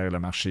hypothécaire, le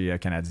marché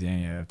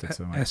canadien, tout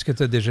ça. Ouais. Est-ce que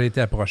tu as déjà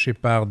été approché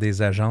par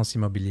des agences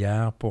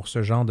immobilières pour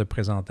ce genre de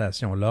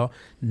présentation-là,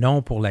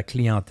 non pour la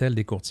clientèle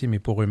des courtiers, mais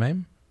pour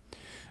eux-mêmes?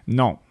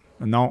 Non.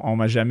 Non, on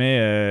m'a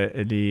jamais...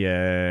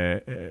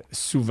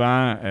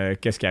 souvent,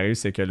 qu'est-ce qui arrive,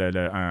 c'est que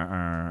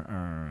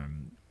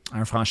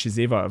un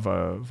franchisé va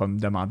me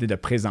demander de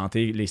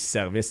présenter les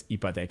services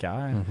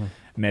hypothécaires,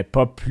 mais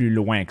pas plus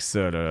loin que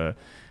ça. Là.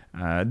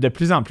 De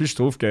plus en plus, je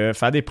trouve que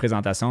faire des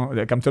présentations,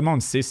 comme tout le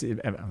monde sait, tout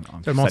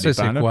le monde sait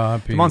c'est quoi.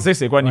 Tout le monde sait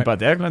c'est quoi une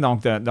hypothèque. Là,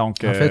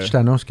 donc, en fait, je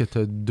t'annonce que tu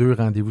as 2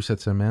 rendez-vous cette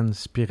semaine,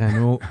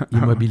 Spirano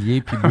Immobilier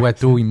puis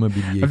Boiteau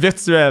Immobilier.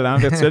 Virtuel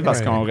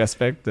parce qu'on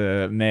respecte.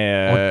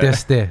 Mais, on te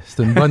testait,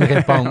 c'est une bonne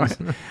réponse.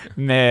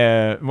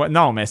 Mais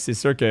non, mais c'est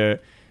sûr que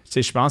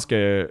je pense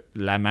que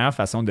la meilleure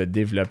façon de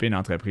développer une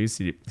entreprise,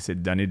 c'est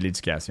de donner de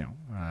l'éducation.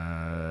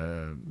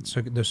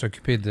 De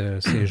s'occuper de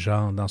ces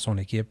gens dans son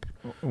équipe,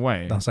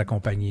 dans sa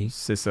compagnie.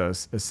 C'est ça.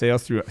 Sales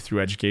through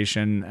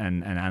education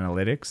and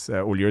analytics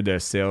au lieu de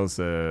sales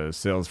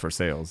for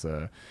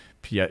sales.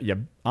 Puis il y a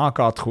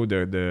encore trop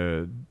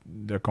de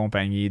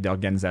compagnies,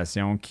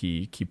 d'organisations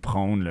qui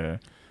prônent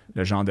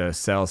le genre de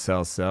sell.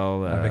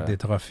 Avec des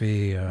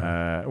trophées.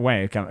 Oui,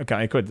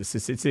 écoute,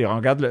 on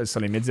regarde sur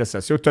les médias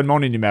sociaux, tout le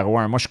monde est numéro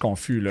 1. Moi, je suis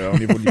confus là, au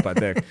niveau de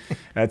l'hypothèque.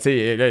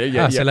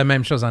 C'est la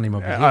même chose en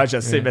immobilier. Je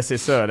sais, c'est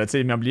ça. Là,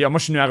 immobilier. Moi,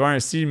 je suis numéro 1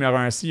 ici, numéro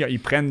 1 ici. Ils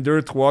prennent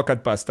 2, 3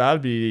 codes postales,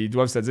 puis ils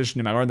doivent se dire, je suis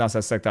numéro 1 dans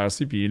ce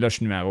secteur-ci, puis là, je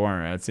suis numéro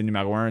 1.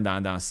 Numéro 1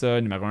 dans ça,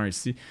 numéro 1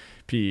 ici.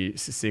 Puis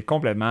c'est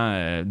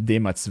complètement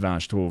démotivant,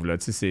 je trouve. Là.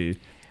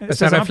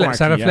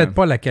 Ça reflète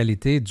pas la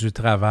qualité du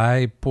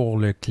travail pour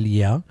le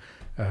client.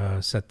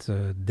 Cette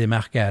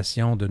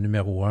démarcation de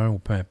numéro 1 ou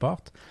peu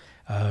importe.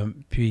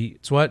 Puis,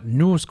 tu vois,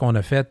 nous, ce qu'on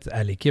a fait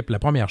à l'équipe, la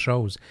première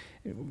chose,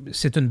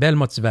 c'est une belle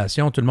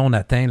motivation. Tout le monde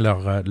atteint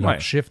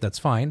leur chiffre, that's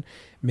fine.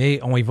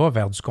 Mais on y va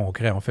vers du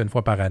concret. On fait une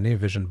fois par année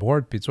Vision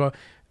Board. Puis, tu vois,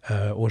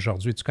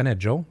 aujourd'hui, tu connais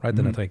Joe, right,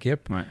 de notre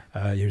équipe. Ouais.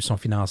 Il y a eu son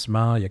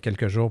financement il y a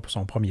quelques jours pour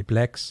son premier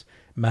Plex.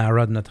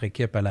 Mara de notre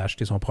équipe, elle a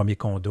acheté son premier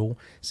condo.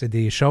 C'est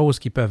des choses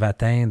qui peuvent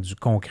atteindre du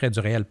concret, du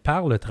réel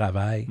par le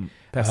travail.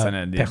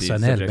 Personnel.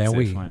 Ben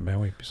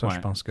oui. Puis ça, je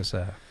pense que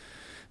ça...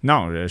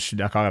 Non, je suis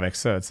d'accord avec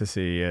ça.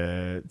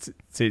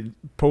 C'est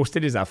poster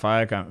des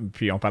affaires,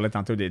 puis on parlait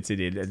tantôt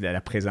de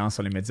la présence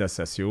sur les médias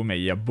sociaux, mais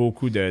il y a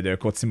beaucoup de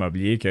courtiers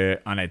immobiliers que,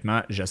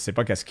 honnêtement, je ne sais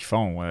pas qu'est-ce qu'ils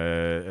font.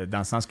 Dans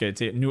le sens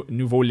que,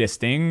 nouveau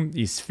listing,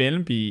 ils se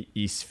filment, puis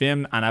ils se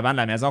filment en avant de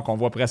la maison qu'on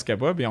voit presque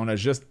pas, puis on a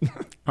juste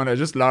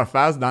leur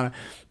face dans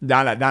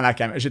la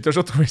caméra. J'ai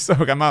toujours trouvé ça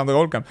vraiment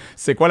drôle, comme,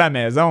 c'est quoi la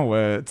maison?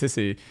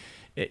 C'est,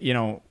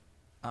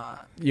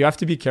 you have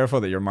to be careful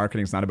that your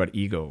marketing is not about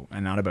ego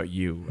and not about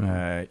you.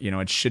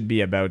 It should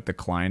be about the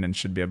client and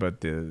should be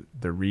about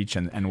the reach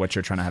and what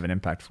you're trying to have an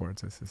impact for.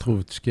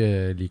 Trouves-tu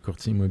que les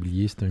courtiers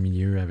immobiliers, c'est un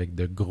milieu avec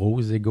de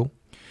gros égos?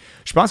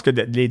 Je pense que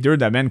les deux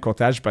domaines,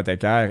 courtage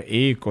hypothécaire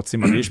et courtier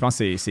immobilier, je pense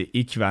que c'est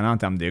équivalent en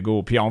termes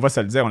d'ego. Puis on va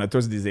se le dire, on a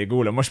tous des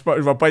égos. Là. Moi, je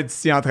ne vais pas être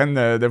ici en train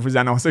de vous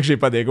annoncer que j'ai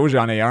pas d'ego,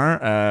 j'en ai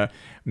un.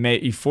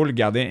 Mais il faut le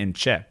garder in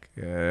check.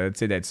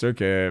 D'être sûr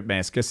que,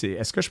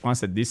 est-ce que je prends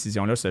cette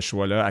décision-là, ce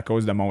choix-là, à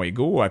cause de mon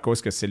ego ou à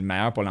cause que c'est le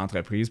meilleur pour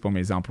l'entreprise, pour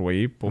mes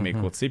employés, pour mes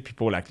courtiers, puis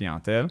pour la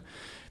clientèle?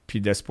 Puis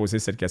de se poser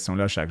cette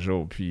question-là chaque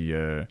jour. Puis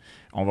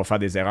on va faire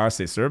des erreurs,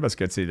 c'est sûr, parce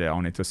que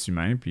on est tous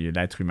humains, puis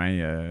l'être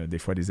humain, des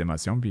fois, des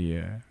émotions, puis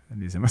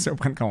les émotions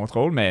prennent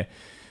contrôle, mais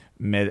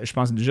je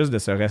pense juste de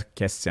se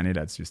questionner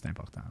là-dessus, c'est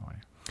important. Ouais.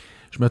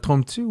 Je me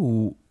trompe-tu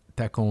ou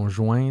ta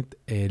conjointe,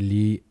 elle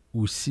est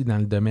aussi dans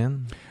le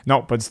domaine?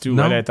 Non, pas du tout.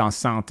 Non? Elle est en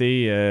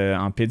santé,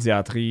 en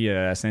pédiatrie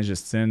à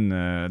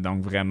Sainte-Justine.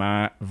 Donc,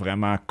 vraiment,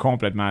 vraiment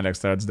complètement à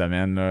l'extérieur du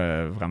domaine.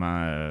 Là,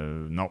 vraiment,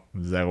 non,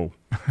 zéro.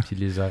 Puis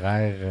les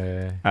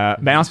horaires...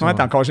 En ce moment,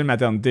 tu es en congé de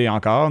maternité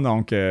encore.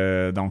 Donc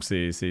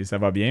ça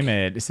va bien.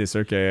 Mais c'est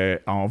sûr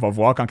qu'on va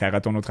voir quand elle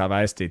retourne au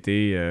travail cet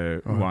été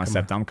ou en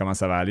septembre comment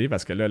ça va aller.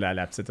 Parce que là,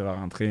 la petite va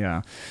rentrer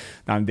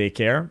dans le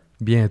daycare.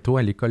 Bientôt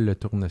à l'école Le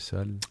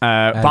Tournesol.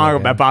 Pas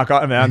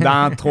encore, mais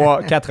dans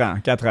 4 ans.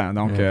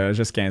 Donc,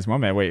 juste 15 mois.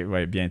 Mais oui,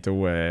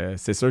 bientôt.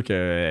 C'est sûr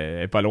qu'elle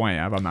n'est pas loin.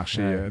 Hein, elle va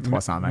marcher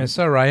 300 mètres. Mais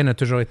ça, Ryan, a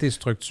toujours été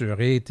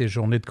structuré. Tes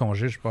journées de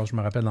congé, je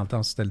me rappelle dans le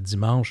temps, c'était le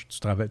dimanche. Tu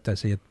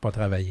essayais de ne pas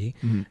travailler.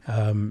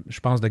 Je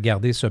pense de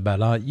garder ce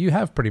balance. You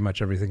have pretty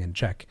much everything in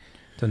check.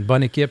 Tu as une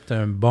bonne équipe, tu as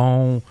un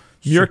bon...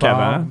 Mieux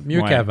qu'avant.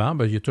 Qu'avant.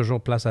 Ben, il y a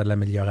toujours place à de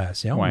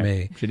l'amélioration. Ouais.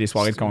 Mais j'ai des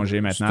soirées de congé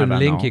maintenant. C'est une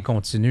ligne qui est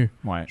continue.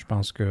 Ouais. Je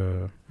pense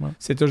que... Ouais.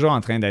 C'est toujours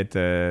en train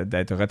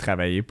d'être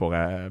retravaillé pour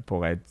que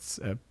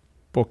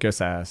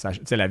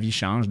la vie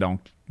change.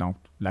 Donc,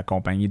 la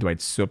compagnie doit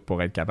être souple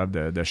pour être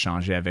capable de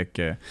changer avec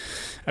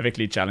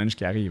les challenges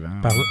qui arrivent.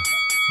 Hein. C'était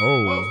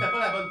pas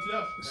la bonne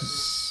cloche.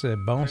 C'est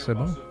bon.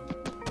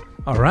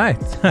 All right.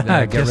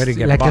 La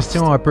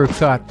question un peu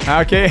cut.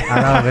 Ah, OK.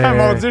 Alors,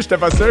 mon Dieu, j'étais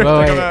pas sûr.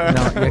 Non,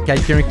 il y a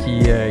quelqu'un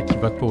qui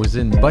va te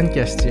poser une bonne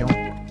question.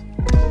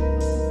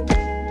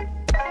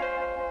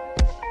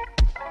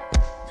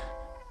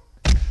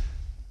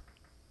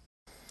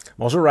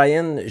 Bonjour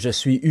Ryan, je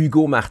suis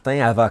Hugo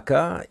Martin,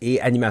 avocat et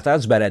animateur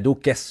du balado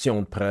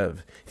Questions de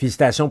preuve.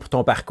 Félicitations pour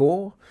ton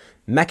parcours.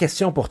 Ma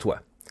question pour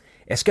toi.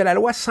 Est-ce que la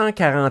loi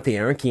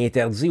 141 qui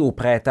interdit aux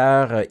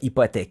prêteurs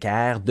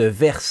hypothécaires de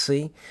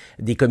verser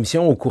des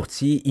commissions aux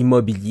courtiers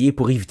immobiliers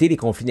pour éviter les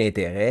conflits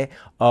d'intérêts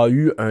a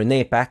eu un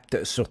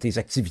impact sur tes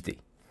activités?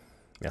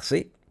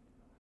 Merci.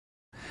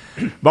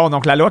 Bon,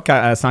 donc la loi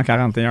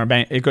 141,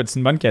 ben écoute, c'est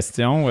une bonne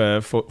question.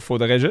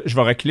 Je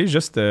vais reculer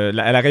juste.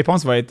 La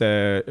réponse va être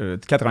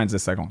 90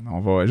 secondes.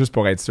 On va juste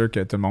pour être sûr que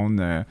tout le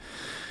monde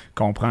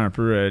comprend un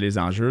peu les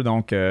enjeux.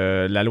 Donc,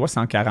 la loi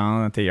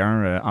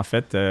 141, en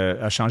fait,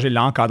 a changé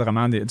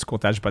l'encadrement du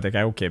courtage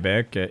hypothécaire au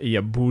Québec et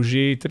a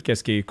bougé tout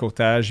ce qui est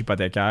courtage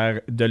hypothécaire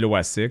de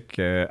l'OASIC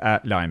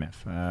à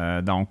l'AMF.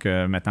 Donc,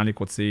 maintenant, les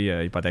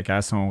courtiers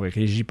hypothécaires sont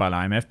régis par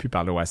l'AMF puis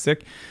par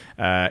l'OASIC.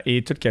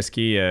 Et tout ce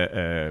qui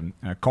est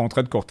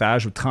contrat de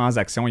courtage ou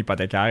transaction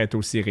hypothécaire est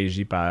aussi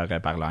régi par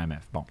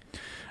l'AMF. Bon.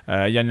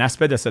 Il y a un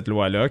aspect de cette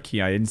loi-là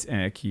qui a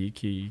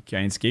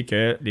indiqué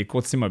que les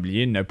courtiers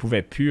immobiliers ne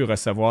pouvaient plus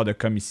recevoir de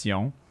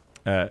commission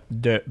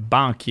de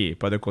banquiers,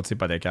 pas de courtiers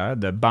hypothécaires,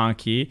 de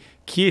banquiers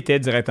qui étaient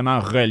directement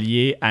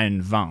reliés à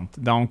une vente.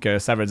 Donc,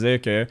 ça veut dire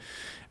que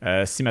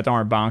si, mettons,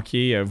 un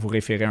banquier, vous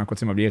référez un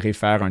courtier immobilier,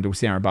 réfère un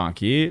dossier à un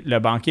banquier, le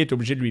banquier est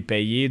obligé de lui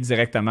payer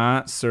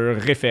directement sur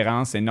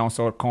référence et non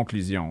sur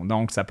conclusion.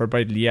 Donc, ça ne peut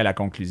pas être lié à la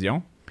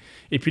conclusion.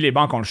 Et puis, les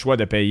banques ont le choix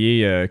de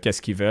payer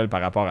qu'est-ce qu'ils veulent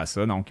par rapport à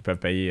ça. Donc, ils peuvent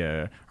payer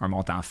un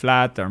montant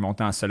flat, un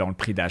montant selon le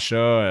prix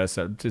d'achat.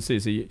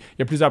 Il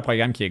y a plusieurs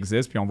programmes qui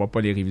existent, puis on ne va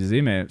pas les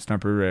réviser, mais c'est un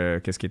peu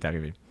qu'est-ce qui est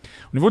arrivé.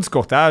 Au niveau du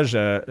courtage,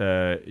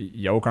 il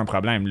n'y a aucun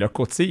problème. Le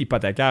courtier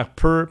hypothécaire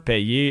peut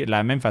payer de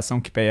la même façon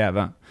qu'il payait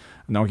avant.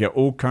 Donc, il n'y a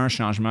aucun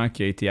changement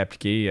qui a été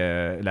appliqué.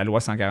 La loi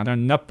 141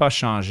 n'a pas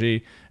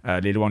changé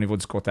les lois au niveau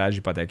du courtage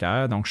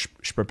hypothécaire. Donc,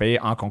 je peux payer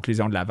en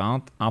conclusion de la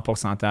vente, en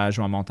pourcentage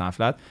ou en montant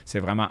flat. C'est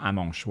vraiment à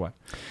mon choix.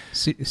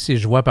 Si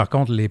je vois, par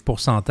contre, les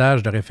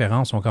pourcentages de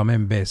référence ont quand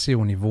même baissé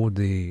au niveau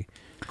des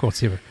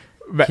courtiers.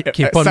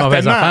 Qui n'est pas une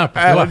mauvaise affaire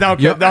pour toi.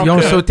 Ils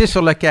ont sauté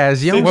sur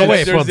l'occasion.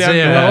 Oui, pour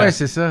dire...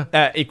 c'est ça.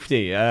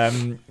 Écoutez,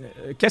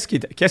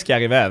 qu'est-ce qui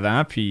arrivait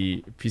avant?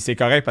 Puis c'est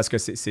correct parce que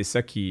c'est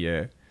ça qui...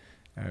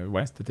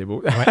 c'était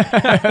beau. Ouais.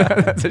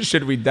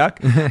 Should we duck?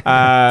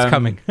 It's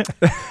coming.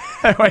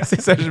 Oui, c'est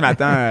ça, je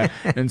m'attends à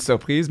une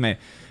surprise. Mais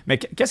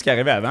qu'est-ce qui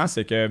arrivait avant,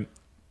 c'est que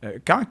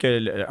quand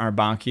un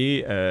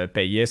banquier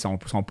payait son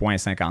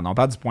 0,50, on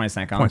parle du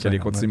 0,50 que les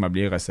courtiers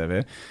immobiliers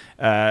recevaient,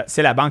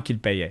 c'est la banque qui le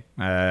payait.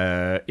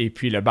 Et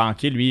puis le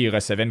banquier, lui, il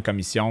recevait une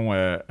commission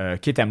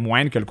qui était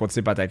moindre que le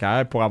courtier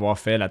hypothécaire pour avoir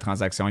fait la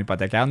transaction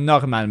hypothécaire.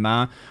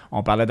 Normalement,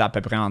 on parlait d'à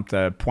peu près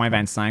entre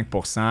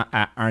 0,25%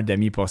 à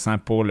 1,5%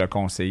 pour le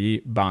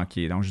conseiller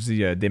banquier. Donc, je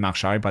dis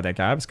démarcheur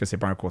hypothécaire parce que ce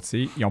n'est pas un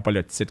courtier. Ils n'ont pas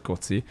le titre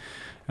courtier.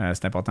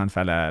 C'est important de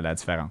faire la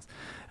différence.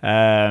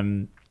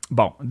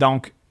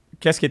 Donc,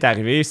 qu'est-ce qui est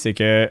arrivé, c'est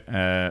que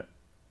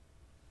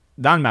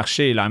dans le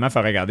marché, l'AMF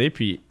a regardé,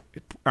 puis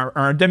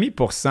un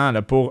demi%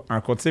 là, pour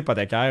un courtier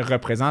hypothécaire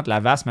représente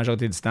la vaste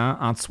majorité du temps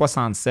entre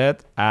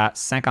 67 à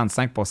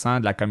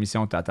 55% de la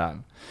commission totale.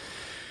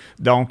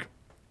 Donc,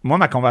 moi,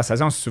 ma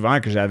conversation souvent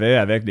que j'avais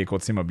avec des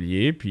courtiers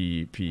immobiliers,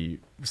 puis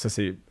ça,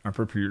 c'est un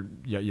peu plus...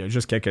 Il y a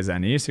juste quelques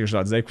années, c'est que je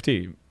leur disais,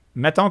 écoutez,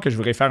 mettons que je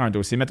vous réfère un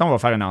dossier. Mettons, on va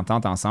faire une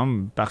entente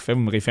ensemble. Parfait,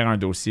 vous me référez un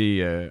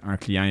dossier, un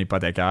client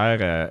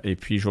hypothécaire, et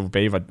puis je vais vous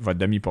payer votre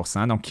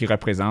demi%, donc qui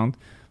représente,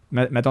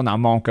 mettons dans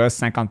mon cas,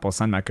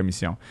 50% de ma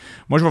commission.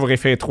 Moi, je vais vous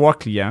référer 3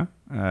 clients,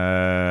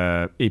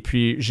 et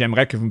puis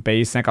j'aimerais que vous me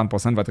payiez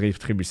 50% de votre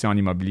rétribution en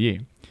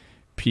immobilier.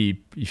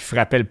 puis il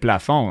frappait le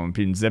plafond.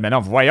 Puis il me disait, mais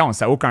non, voyons,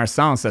 ça n'a aucun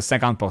sens,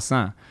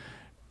 50%.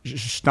 Je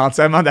suis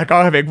entièrement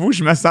d'accord avec vous,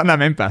 je me sens de la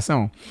même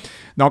façon.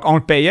 Donc, on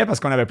le payait parce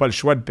qu'on n'avait pas le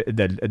choix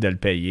de le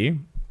payer.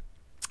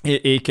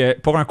 Et que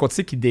pour un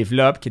courtier qui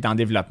développe, qui est en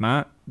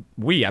développement,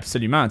 oui,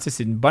 absolument. Tu sais,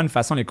 c'est une bonne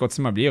façon. Les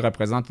courtiers immobiliers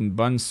représentent une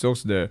bonne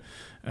source de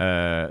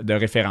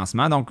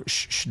référencement. Donc,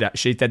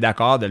 j'étais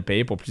d'accord de le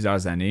payer pour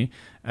plusieurs années,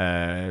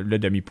 le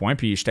demi-point,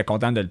 puis j'étais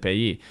content de le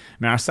payer.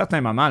 Mais à un certain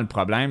moment, le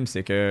problème,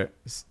 c'est que,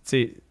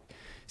 si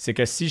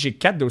j'ai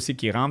 4 dossiers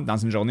qui rentrent dans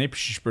une journée,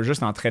 puis je peux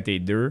juste en traiter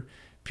 2,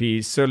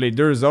 puis sur les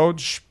 2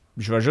 autres,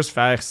 je vais juste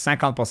faire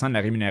 50% de la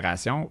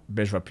rémunération,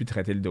 ben je ne vais plus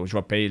traiter le dossier.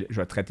 Je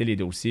vais traiter les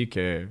dossiers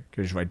que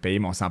je vais être payé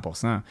mon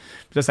 100%.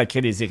 Puis là, ça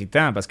crée des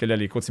irritants parce que là,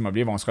 les courtiers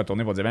immobiliers vont se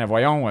retourner pour dire, ben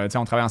voyons,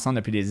 on travaille ensemble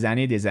depuis des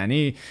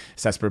années,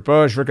 ça se peut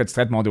pas, je veux que tu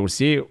traites mon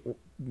dossier.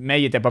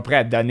 Mais il n'était pas prêt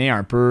à te donner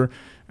un peu,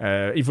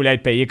 il voulait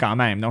être payé quand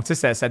même. Donc, tu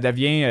sais, ça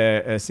devient,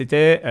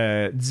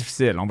 c'était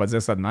difficile, on va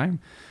dire ça de même.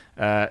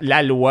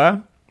 La loi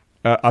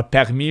a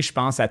permis, je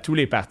pense, à tous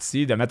les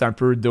partis de mettre un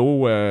peu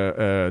d'eau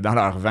dans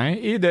leur vin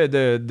et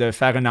de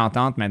faire une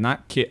entente maintenant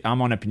qui, en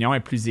mon opinion,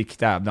 est plus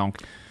équitable. Donc,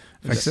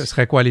 ce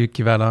serait quoi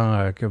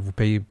l'équivalent que vous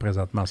payez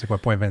présentement? C'est quoi,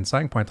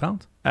 0,25,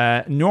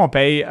 0,30? Nous, on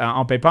paye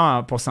pas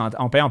en pourcentage,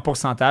 on paye en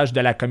pourcentage de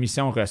la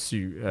commission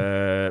reçue.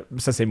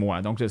 Ça, c'est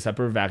moi. Donc, ça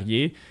peut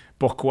varier.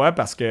 Pourquoi?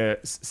 Parce que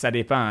ça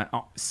dépend.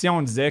 Si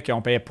on disait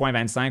qu'on payait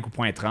 0,25 ou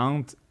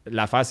 0,30,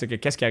 l'affaire, c'est que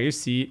qu'est-ce qui arrive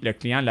si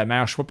le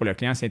meilleur choix pour le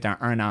client, c'est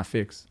un an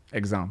fixe,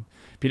 exemple.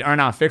 Puis le 1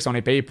 an fixe, on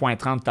est payé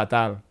 0,30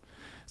 total.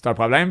 C'est un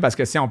problème parce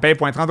que si on paye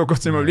 0,30 au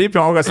courtier immobilier puis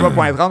on reçoit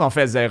 0,30, on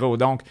fait 0.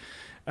 Donc,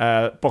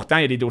 pourtant,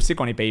 il y a des dossiers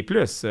qu'on est payé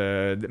plus.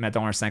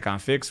 Mettons un 5 ans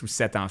fixe ou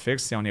 7 ans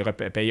fixe si on est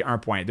payé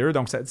 1,2.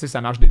 Donc,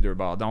 ça marche des deux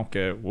bords. Donc,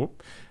 il ne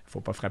faut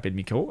pas frapper le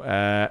micro.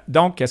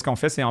 Donc, qu'est-ce qu'on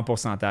fait? C'est en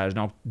pourcentage.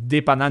 Donc,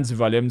 dépendant du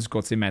volume du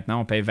courtier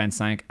maintenant, on paye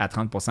 25 à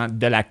 30%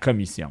 de la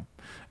commission.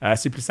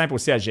 C'est plus simple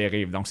aussi à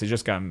gérer. Donc, c'est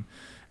juste comme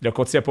le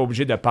courtier n'est pas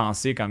obligé de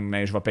penser comme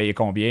mais je vais payer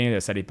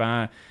combien, ça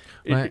dépend.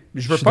 Ouais,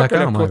 je veux pas que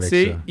le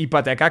courtier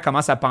hypothécaire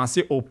commence à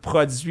penser au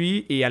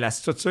produit et à la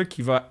structure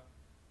qu'il va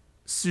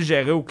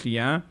suggérer au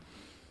client.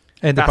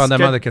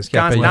 Indépendamment de ce qu'il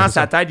a payé. Dans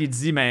sa tête, il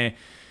dit mais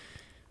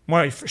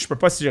moi, je peux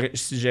pas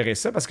suggérer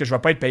ça parce que je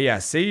vais pas être payé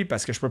assez,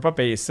 parce que je peux pas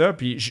payer ça,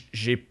 puis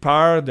j'ai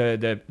peur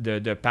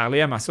de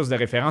parler à ma source de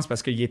référence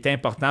parce qu'il est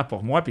important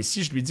pour moi. Puis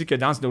si je lui dis que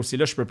dans ce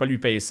dossier-là, je peux pas lui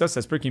payer ça,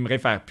 ça se peut qu'il me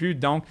réfère plus.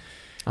 Donc,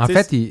 en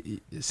fait,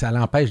 ça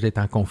l'empêche d'être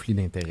en conflit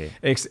d'intérêts.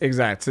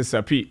 Exact, c'est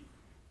ça. Puis,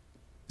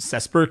 ça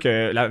se peut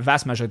que la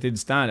vaste majorité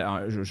du temps,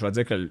 je vais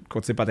dire que le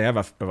courtier hypothécaire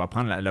va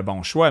prendre le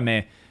bon choix,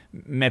 mais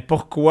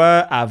pourquoi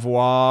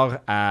avoir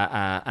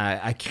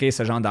à créer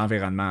ce genre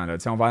d'environnement? Là?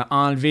 On va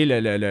enlever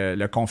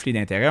le conflit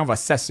d'intérêts, on va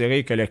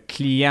s'assurer que le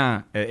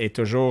client est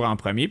toujours en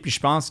premier. Puis je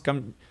pense,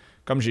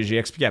 comme j'ai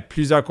expliqué à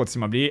plusieurs courtiers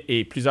immobiliers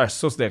et plusieurs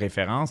sources de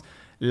référence,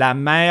 la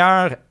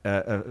meilleure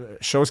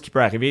chose qui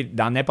peut arriver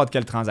dans n'importe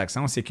quelle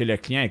transaction, c'est que le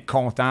client est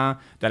content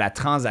de la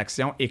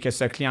transaction et que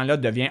ce client-là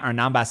devient un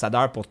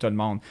ambassadeur pour tout le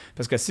monde.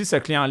 Parce que si ce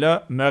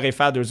client-là me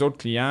réfère 2 autres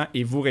clients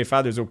et vous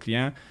réfère 2 autres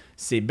clients,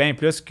 c'est bien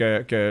plus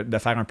que de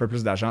faire un peu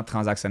plus d'argent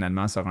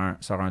transactionnellement sur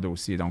un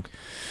dossier. Donc,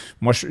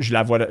 moi,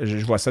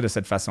 je vois ça de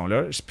cette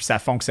façon-là. Puis ça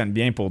fonctionne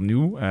bien pour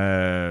nous.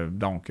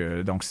 Donc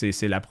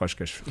c'est l'approche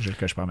que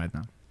je prends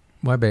maintenant.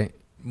 Oui, bien,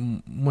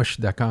 moi, je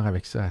suis d'accord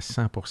avec ça à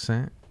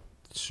 100%.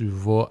 Tu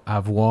vas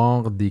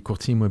avoir des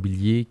courtiers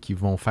immobiliers qui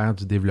vont faire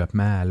du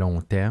développement à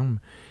long terme,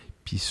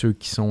 puis ceux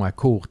qui sont à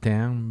court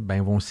terme,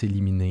 ben vont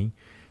s'éliminer.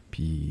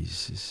 Puis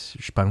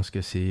je pense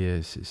que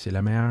c'est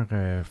la meilleure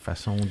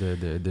façon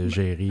de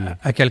gérer.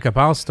 À quelque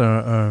part, c'est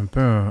un peu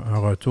un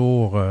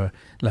retour de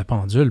la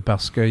pendule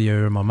parce qu'il y a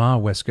eu un moment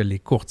où est-ce que les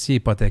courtiers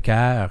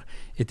hypothécaires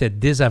étaient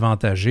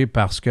désavantagés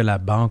par ce que la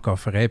banque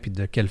offrait, puis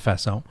de quelle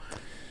façon.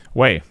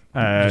 Oui,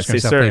 c'est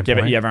sûr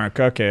qu'il y avait un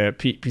cas que...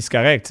 Puis c'est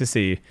correct, tu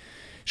sais,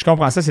 je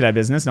comprends ça, c'est la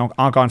business. Donc,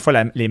 encore une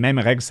fois, les mêmes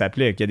règles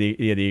s'appliquent.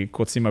 Il y a des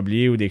courtiers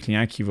immobiliers ou des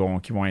clients qui vont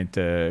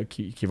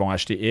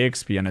acheter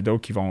X, puis il y en a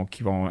d'autres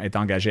qui vont être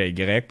engagés à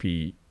Y,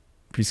 puis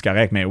c'est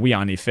correct. Mais oui,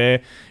 en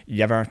effet, il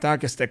y avait un temps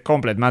que c'était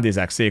complètement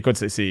désaxé.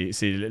 Écoute,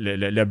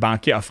 le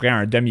banquier offrait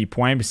un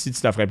demi-point, puis si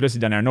tu t'offrais plus, il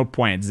donnait un autre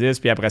point 10,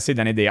 puis après ça, il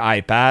donnait des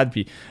iPads,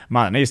 puis à un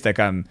moment donné, c'était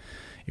comme...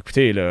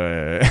 Écoutez,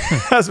 là,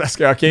 c'est parce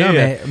que, OK...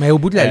 Non, mais au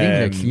bout de la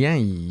ligne, le client,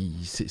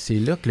 c'est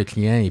là que le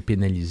client est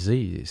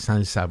pénalisé sans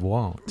le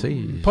savoir. T'sais.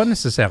 Pas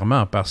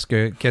nécessairement, parce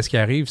que qu'est-ce qui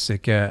arrive, c'est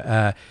que,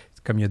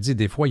 comme il a dit,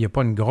 des fois, il n'y a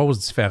pas une grosse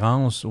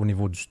différence au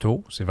niveau du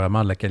taux. C'est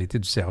vraiment de la qualité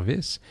du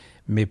service.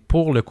 Mais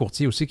pour le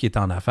courtier aussi qui est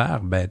en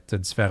affaires, ben, tu as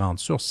différentes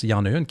sources. S'il y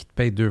en a une qui te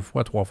paye 2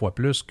 fois, 3 fois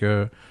plus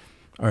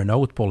qu'un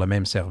autre pour le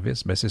même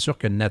service, ben, c'est sûr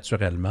que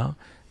naturellement,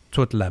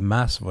 toute la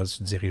masse va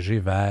se diriger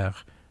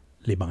vers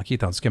les banquiers.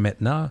 Tandis que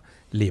maintenant,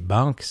 les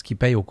banques, ce qu'ils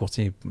payent aux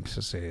courtiers,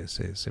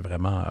 c'est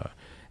vraiment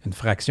une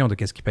fraction de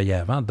ce qu'ils payaient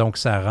avant. Donc,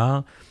 ça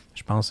rend,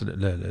 je pense,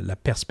 la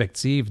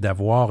perspective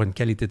d'avoir une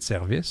qualité de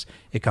service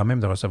et quand même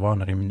de recevoir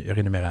une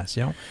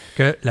rémunération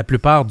que la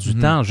plupart du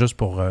temps, juste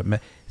pour... mais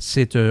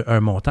c'est un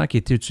montant qui a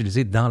été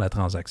utilisé dans la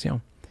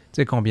transaction.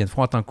 sais, combien de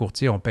fois en tant que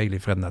courtier, on paye les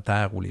frais de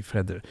notaire ou les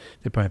frais de,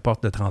 peu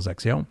importe, de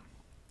transaction.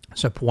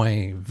 Ce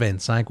point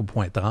 25 ou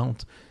point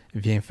 30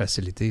 vient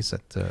faciliter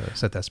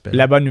cet aspect.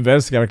 La bonne nouvelle,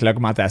 c'est qu'avec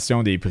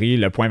l'augmentation des prix,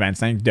 le point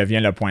 25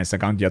 devient le point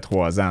 50 il y a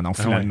 3 ans. Donc,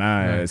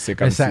 finalement, c'est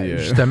comme ça, si...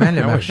 Justement,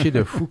 le marché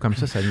de fou, comme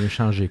ça vient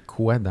changer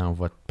quoi dans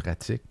votre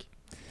pratique?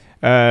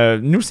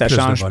 Nous, ça plus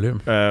change. De volume.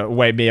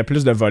 Oui, mais il y a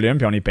plus de volume,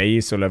 puis on est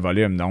payé sur le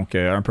volume, donc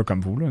un peu comme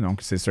vous. Là.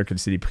 Donc, c'est sûr que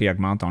si les prix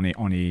augmentent,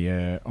 on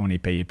est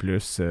payé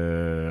plus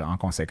en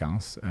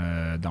conséquence.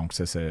 Donc,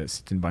 ça,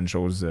 c'est une bonne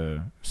chose.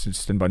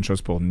 C'est une bonne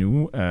chose pour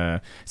nous.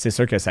 C'est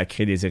sûr que ça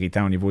crée des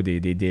irritants au niveau des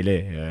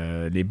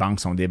délais. Les banques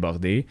sont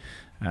débordées.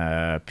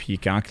 Puis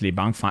quand les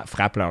banques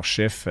frappent leurs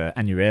chiffres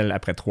annuels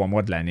après 3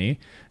 mois de l'année,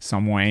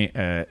 sont moins,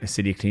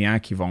 c'est les clients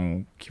qui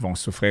vont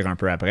souffrir un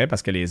peu après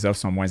parce que les offres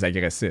sont moins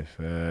agressifs.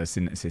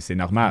 C'est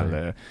normal.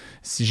 Ouais.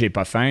 Si j'ai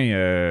pas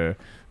faim,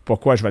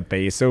 pourquoi je vais te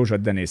payer ça ou je vais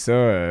te donner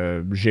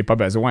ça? J'ai pas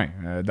besoin.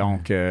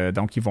 Donc,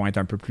 ils vont être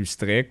un peu plus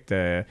stricts.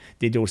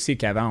 Des dossiers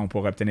qu'avant, on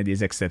pourrait obtenir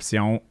des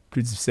exceptions,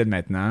 plus difficiles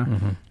maintenant.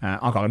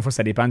 Encore une fois,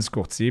 ça dépend du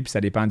courtier, puis ça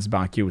dépend du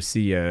banquier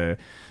aussi.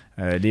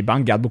 Les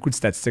banques gardent beaucoup de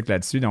statistiques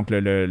là-dessus, donc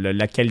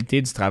la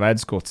qualité du travail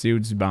du courtier ou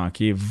du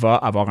banquier va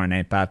avoir un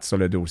impact sur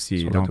le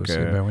dossier.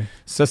 Oui.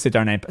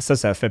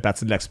 Ça fait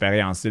partie de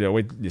l'expérience.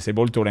 Oui, c'est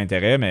beau le taux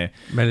d'intérêt, mais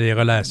les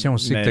relations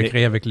aussi que tu as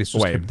créées avec les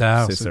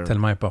souscripteurs, c'est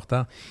tellement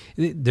important.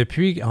 Et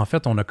depuis, en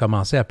fait, on a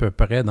commencé à peu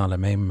près dans le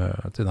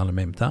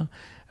même temps.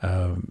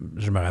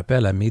 Je me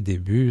rappelle, à mes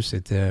débuts,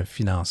 c'était un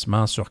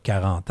financement sur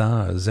 40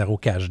 ans, 0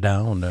 cash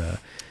down,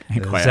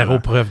 0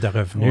 preuve de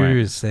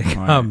revenus. C'est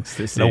comme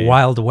le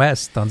Wild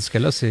West, tandis que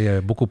là,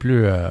 c'est beaucoup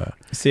plus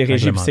c'est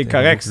régi, c'est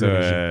correct,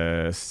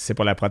 ça. C'est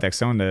pour la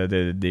protection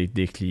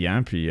des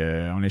clients. Puis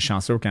on est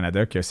chanceux au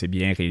Canada que c'est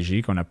bien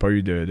régi, qu'on n'a pas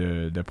eu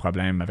de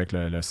problème avec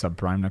le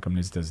subprime, là, comme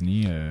les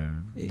États-Unis.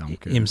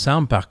 Il me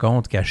semble, par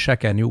contre, qu'à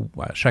chaque année ou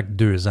à chaque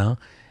 2 ans,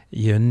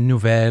 il y a une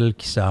nouvelle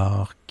qui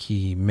sort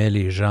qui met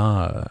les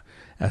gens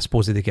à se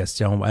poser des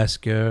questions. Est-ce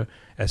que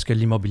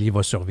l'immobilier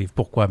va survivre?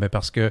 Pourquoi? Mais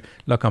parce que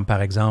là, comme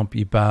par exemple,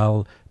 ils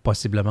parlent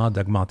possiblement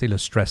d'augmenter le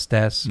stress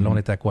test. Là, on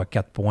est à quoi?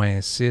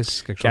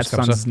 4,6? Quelque chose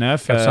comme ça?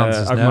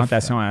 4,79.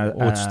 Augmentation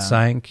au-dessus de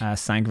 5. À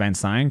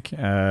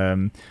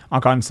 5,25.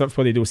 Encore une fois,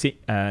 pour des dossiers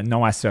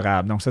non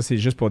assurables. Donc ça, c'est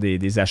juste pour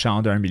des achats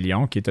en d'1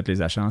 million, qui est tous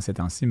les achats en ces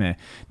temps-ci, mais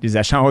des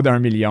achats en haut d'1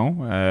 million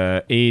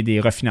et des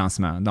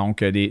refinancements.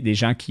 Donc, des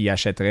gens qui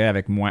achèteraient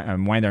avec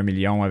moins d'1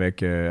 million,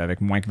 avec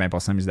moins que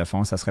 20% de mise de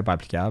fonds, ça ne serait pas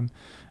applicable.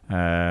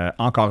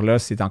 Encore là,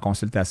 c'est en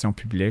consultation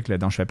publique, là,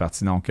 dont je fais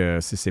partie, donc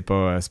c'est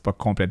pas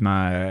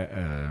complètement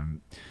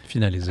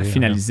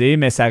finalisé,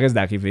 mais ça risque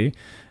d'arriver.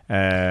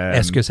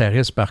 Est-ce que ça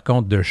risque, par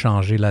contre, de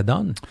changer la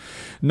donne?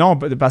 Non,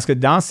 parce que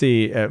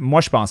moi,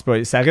 je pense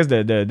pas. Ça risque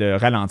de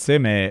ralentir,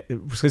 mais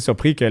vous serez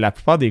surpris que la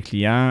plupart des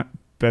clients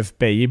peuvent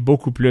payer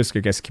beaucoup plus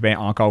que ce qu'ils payent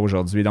encore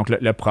aujourd'hui. Donc,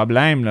 le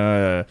problème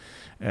là,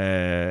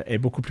 est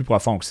beaucoup plus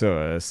profond que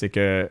ça. C'est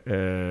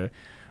que...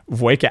 vous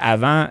voyez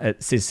qu'avant,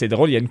 c'est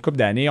drôle, il y a une couple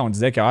d'années, on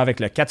disait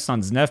qu'avec le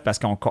 4,79, parce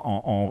qu'on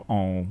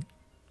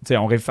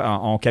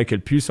ne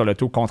calcule plus sur le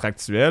taux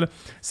contractuel,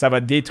 ça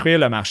va détruire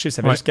le marché,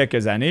 ça fait juste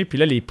quelques années. Puis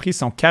là, les prix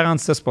sont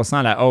 46%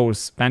 à la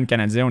hausse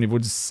pan-canadien au niveau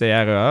du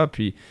CREA,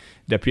 puis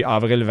depuis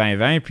avril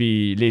 2020,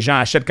 puis les gens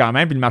achètent quand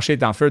même, puis le marché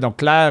est en feu. Donc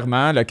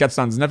clairement, le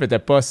 4,79 n'était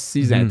pas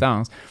si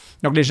intense.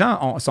 Donc les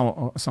gens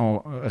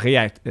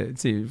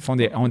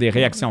ont des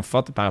réactions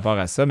fortes par rapport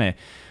à ça, mais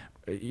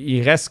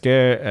il reste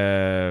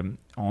que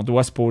on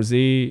doit se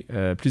poser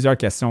plusieurs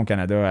questions au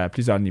Canada à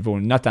plusieurs niveaux,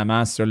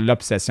 notamment sur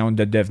l'obsession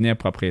de devenir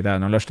propriétaire.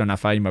 Donc là, je suis une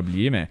affaire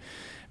immobilier, mais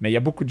il y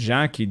a beaucoup de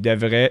gens qui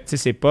devraient... Tu sais,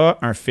 c'est pas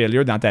un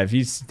failure dans ta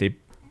vie si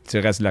tu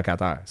restes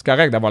locataire. C'est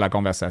correct d'avoir la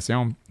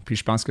conversation, puis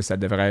je pense que ça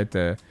devrait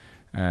être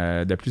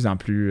de plus en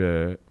plus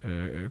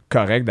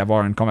correct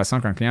d'avoir une conversation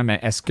avec un client, mais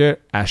est-ce que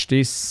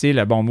acheter, c'est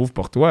le bon move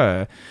pour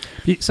toi?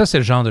 Puis ça, c'est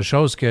le genre de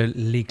choses que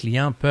les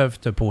clients peuvent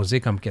te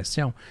poser comme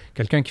question.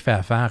 Quelqu'un qui fait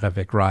affaire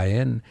avec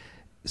Ryan,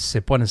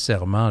 c'est pas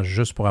nécessairement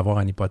juste pour avoir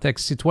une hypothèque.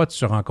 Si toi,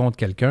 tu rencontres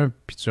quelqu'un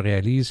puis tu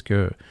réalises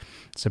que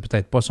c'est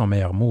peut-être pas son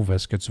meilleur move,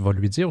 est-ce que tu vas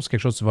lui dire ou c'est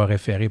quelque chose que tu vas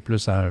référer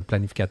plus à un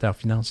planificateur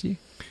financier?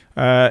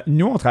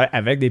 Nous, on travaille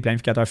avec des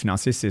planificateurs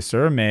financiers, c'est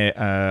sûr, mais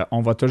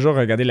on va toujours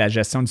regarder la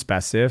gestion du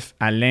passif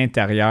à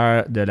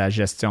l'intérieur de la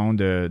gestion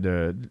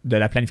de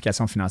la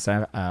planification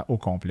financière au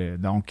complet.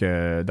 Donc,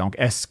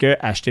 est-ce que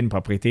acheter une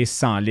propriété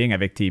s'enligne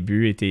avec tes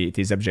buts et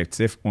tes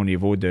objectifs au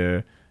niveau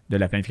de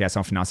la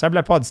planification financière?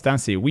 La plupart du temps,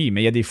 c'est oui,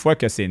 mais il y a des fois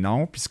que c'est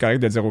non. Puis c'est correct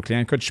de dire au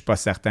client, écoute, je ne suis pas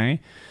certain.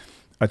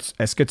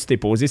 Est-ce que tu t'es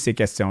posé ces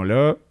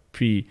questions-là?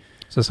 Puis...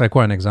 Ce serait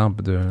quoi un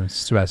exemple d'une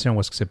situation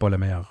où est-ce que c'est pas la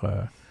meilleure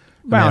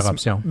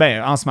option?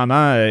 En ce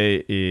moment,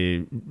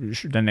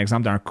 je donne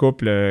l'exemple d'un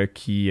couple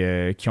qui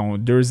ont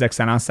 2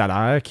 excellents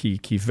salaires,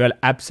 qui veulent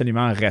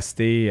absolument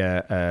rester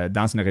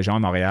dans une région de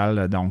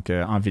Montréal, donc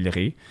en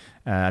Villeray.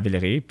 À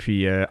Villeray.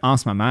 Puis en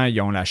ce moment, ils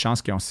ont la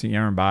chance qu'ils ont signé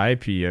un bail.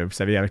 Puis vous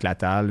savez, avec la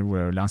TAL ou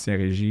l'ancien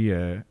régie,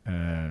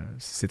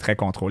 c'est très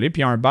contrôlé.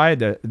 Puis un bail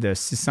de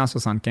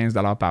 675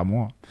 $ par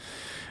mois.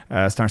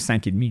 C'est un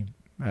 5,5.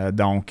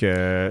 Donc,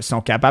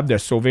 sont capables de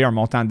sauver un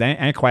montant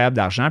incroyable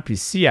d'argent. Puis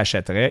s'ils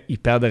achèteraient, ils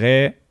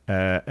perdraient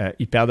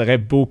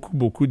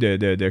beaucoup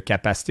de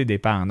capacité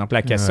d'épargne. Donc,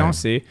 la question,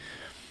 c'est...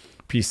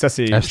 Puis ça,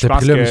 c'est... À ce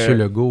prix-là, M.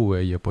 Legault,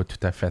 il n'a pas tout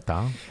à fait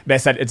tard. Ben,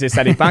 ça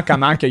dépend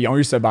comment ils ont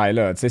eu ce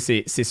bail-là.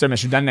 C'est sûr, mais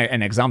je vous donne un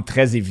exemple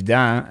très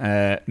évident.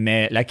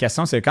 Mais la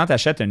question, c'est quand tu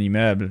achètes un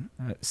immeuble,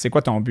 c'est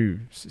quoi ton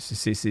but?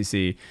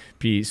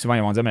 Puis souvent,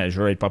 ils vont dire, mais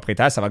je veux être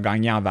propriétaire, ça va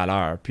gagner en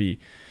valeur. Puis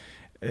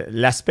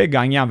l'aspect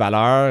gagner en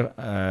valeur,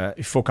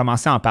 il faut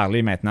commencer à en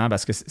parler maintenant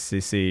parce que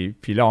c'est...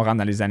 Puis là, on rentre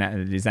dans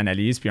les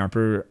analyses, puis un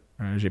peu,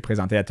 j'ai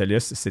présenté à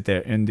TELUS,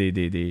 c'était une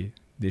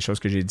des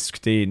choses que j'ai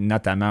discutées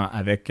notamment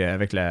avec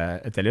la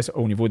TELUS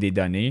au niveau des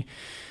données.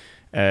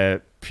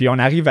 Puis on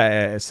arrive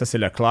à... Ça, c'est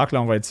le clock,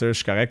 là, on va être sûr, je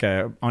suis correct.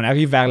 On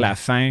arrive vers la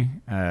fin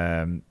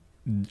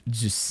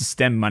du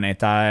système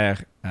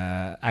monétaire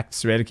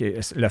actuel,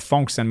 le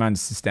fonctionnement du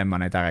système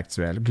monétaire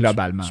actuel,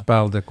 globalement. Tu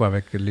parles de quoi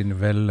avec les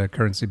nouvelles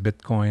currency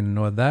Bitcoin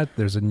or that?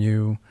 There's a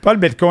new... Pas le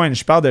Bitcoin,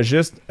 je parle de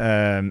juste...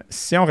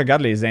 si on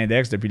regarde les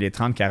index depuis les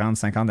 30, 40,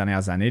 50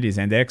 dernières années, les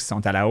index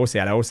sont à la hausse et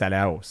à la hausse et à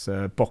la hausse.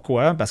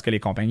 Pourquoi? Parce que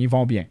les compagnies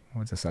vont bien. On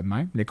va dire ça de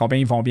même. Les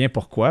compagnies vont bien,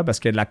 pourquoi? Parce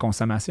qu'il y a de la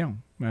consommation.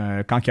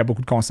 Quand il y a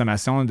beaucoup de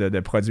consommation de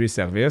produits et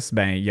services,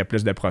 ben, il y a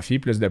plus de profit.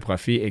 Plus de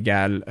profit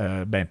égale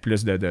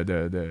plus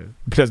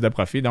de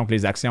profit. Donc,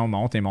 les actions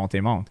montent et montent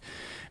et montent.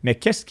 Mais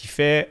qu'est-ce qui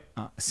fait,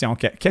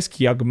 qu'est-ce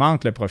qui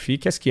augmente le profit?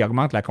 Qu'est-ce qui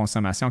augmente la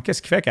consommation?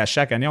 Qu'est-ce qui fait qu'à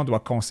chaque année, on doit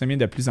consommer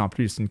de plus en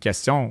plus? C'est une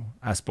question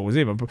à se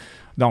poser.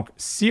 Donc,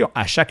 si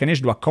à chaque année,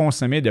 je dois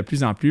consommer de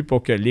plus en plus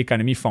pour que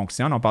l'économie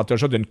fonctionne, on parle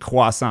toujours d'une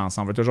croissance.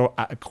 On veut toujours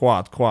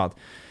croître.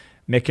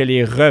 Mais que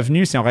les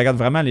revenus, si on regarde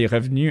vraiment les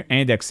revenus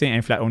indexés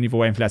au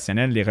niveau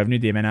inflationnel, les revenus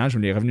des ménages ou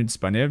les revenus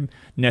disponibles,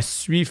 ne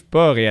suivent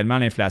pas réellement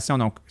l'inflation.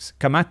 Donc,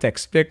 comment tu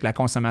expliques la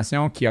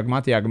consommation qui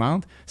augmente et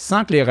augmente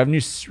sans que les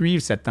revenus suivent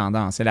cette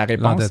tendance? Et la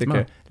réponse, c'est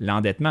que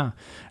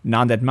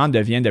l'endettement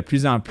devient de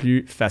plus en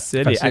plus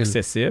facile et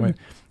accessible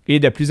et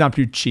de plus en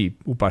plus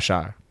cheap ou pas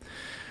cher.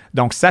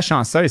 Donc,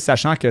 sachant ça et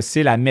sachant que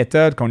c'est la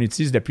méthode qu'on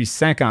utilise depuis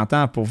 50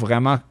 ans pour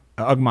vraiment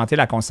augmenter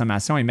la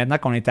consommation et maintenant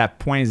qu'on est à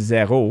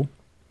 0.0,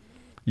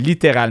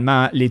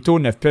 littéralement, les taux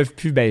ne peuvent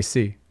plus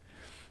baisser.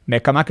 Mais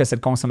comment que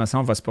cette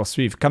consommation va se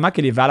poursuivre? Comment que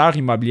les valeurs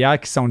immobilières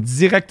qui sont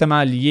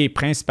directement liées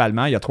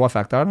principalement, il y a 3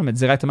 facteurs, mais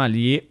directement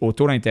liées au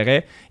taux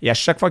d'intérêt, et à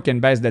chaque fois qu'il y a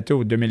une baisse de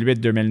taux,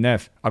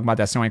 2008-2009,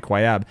 augmentation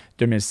incroyable,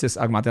 2006,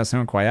 augmentation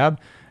incroyable,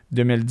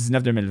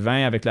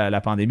 2019-2020 avec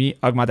la pandémie,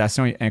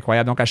 augmentation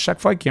incroyable. Donc, à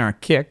chaque fois qu'il y a un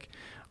kick,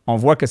 on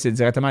voit que c'est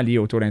directement lié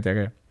au taux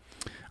d'intérêt.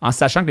 En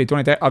sachant que les taux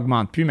d'intérêt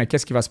n'augmentent plus, mais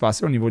qu'est-ce qui va se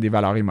passer au niveau des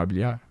valeurs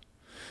immobilières?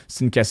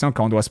 C'est une question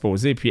qu'on doit se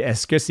poser. Puis,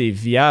 est-ce que c'est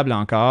viable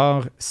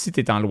encore, si tu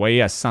es en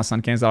loyer à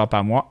 675 $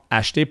 par mois,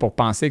 acheter pour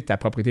penser que ta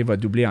propriété va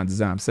doubler en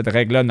 10 ans? Cette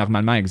règle-là,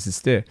 normalement,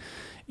 existait.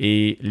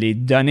 Et les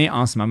données,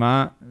 en ce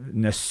moment,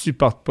 ne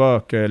supportent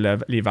pas que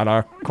les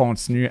valeurs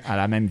continuent à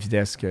la même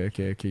vitesse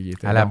qu'ils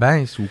étaient. À la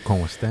baisse ou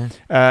constant?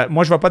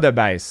 Moi, je ne vois pas de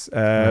baisse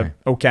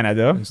au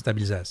Canada. Une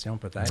stabilisation,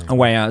 peut-être.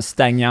 Oui,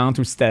 stagnante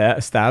ou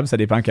stable. Ça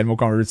dépend quel mot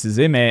qu'on veut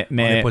utiliser. Mais on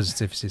est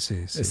positif, c'est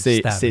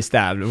stable. C'est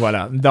stable,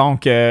 voilà.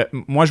 Donc,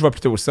 moi, je vois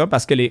plutôt ça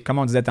parce que, comme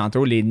on disait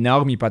tantôt, les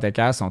normes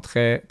hypothécaires sont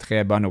très,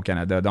 très bonnes au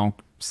Canada. Donc,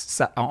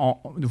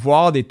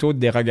 voir des taux de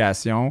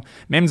dérogation,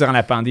 même durant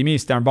la pandémie,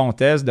 c'était un bon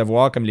test de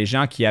voir comme les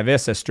gens qui avaient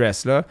ce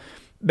stress-là,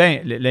 ben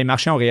les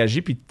marchés ont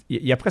réagi, puis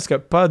il n'y a presque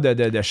pas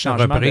de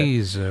changement.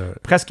 Reprise.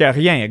 Presque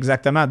rien,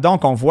 exactement.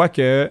 Donc, on voit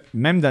que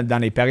même dans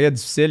les périodes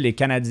difficiles, les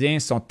Canadiens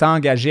sont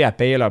engagés à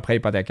payer leurs prêts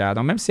hypothécaires.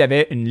 Donc, même s'il y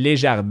avait une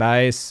légère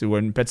baisse ou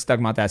une petite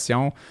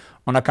augmentation,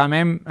 on a quand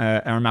même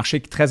un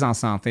marché très en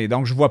santé.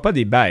 Donc, je ne vois pas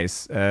des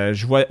baisses.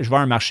 Je vois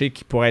un marché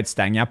qui pourrait être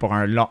stagnant pour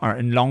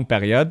une longue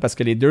période parce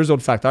que les 2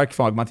 autres facteurs qui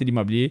font augmenter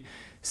l'immobilier,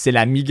 c'est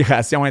la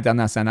migration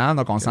internationale.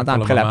 Donc, on s'entend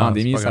après la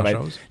pandémie, ça va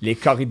être les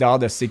corridors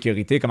de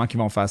sécurité, comment ils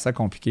vont faire ça,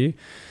 compliqué.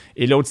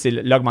 Et l'autre, c'est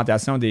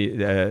l'augmentation du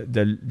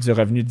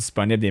revenu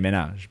disponible des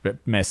ménages.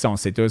 Mais ça, on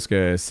sait tous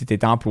que si tu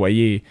es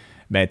employé,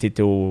 ben, tu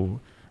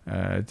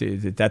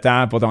es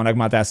t'attends pour ton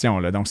augmentation.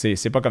 Là. Donc,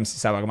 c'est pas comme si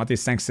ça va augmenter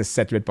 5, 6,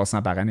 7, 8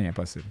 % par année.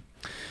 Impossible.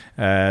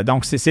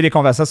 Donc, c'est les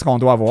conversations qu'on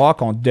doit avoir,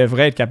 qu'on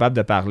devrait être capable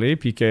de parler,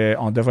 puis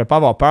qu'on ne devrait pas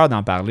avoir peur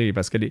d'en parler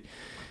parce que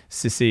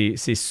c'est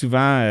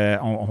souvent,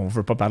 on ne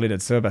veut pas parler de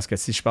ça parce que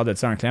si je parle de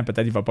ça à un client,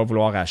 peut-être il ne va pas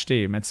vouloir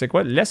acheter. Mais tu sais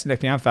quoi? Laisse le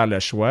client faire le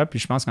choix, puis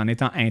je pense qu'en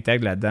étant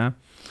intègre là-dedans,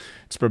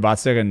 tu peux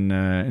bâtir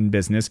une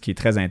business qui est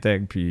très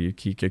intègre puis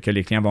que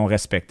les clients vont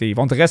respecter. Ils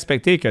vont te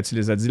respecter que tu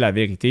les as dit la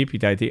vérité puis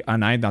tu as été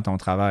honnête dans ton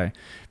travail.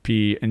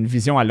 Puis une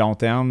vision à long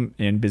terme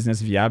et une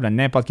business viable,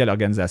 n'importe quelle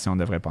organisation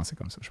devrait penser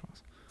comme ça, je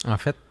pense. En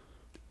fait,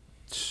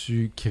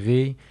 tu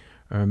crées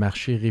un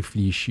marché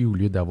réfléchi au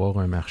lieu d'avoir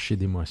un marché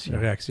d'émotions.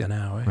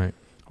 Réactionnaire, oui. Ouais.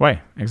 Oui,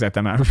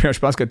 exactement. Je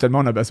pense que tout le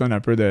monde a besoin d'un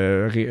peu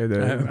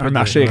un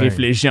marché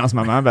réfléchi en ce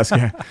moment parce que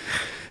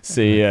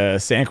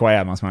c'est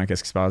incroyable en ce moment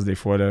qu'est-ce qui se passe des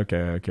fois là,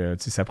 que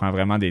ça prend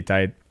vraiment des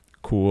têtes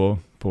cool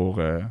pour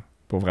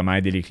pour vraiment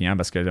aider les clients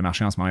parce que le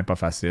marché en ce moment n'est pas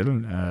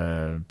facile.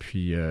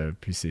 Puis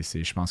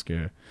je pense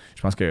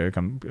que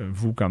comme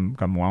vous, comme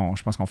moi,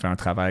 je pense qu'on fait un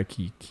travail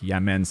qui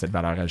amène cette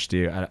valeur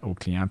ajoutée aux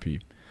clients. Puis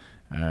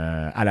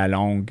à la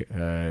longue,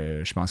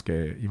 je pense qu'il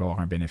va y avoir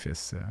un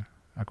bénéfice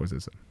à cause de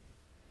ça.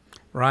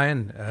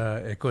 Ryan,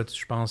 écoute,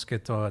 je pense que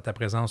ta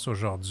présence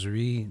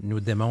aujourd'hui nous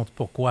démontre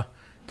pourquoi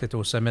tu es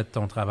au sommet de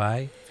ton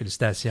travail.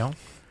 Félicitations.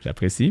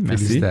 J'apprécie.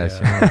 Merci.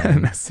 Félicitations.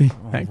 Merci.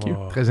 On Thank you.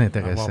 Très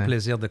intéressant. avoir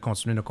plaisir de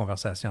continuer nos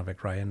conversations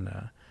avec Ryan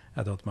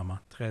à d'autres moments.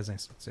 Très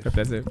instructif. Ça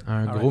fait plaisir.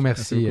 Un All gros right.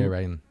 merci, Merci beaucoup.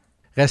 Ryan.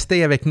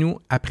 Restez avec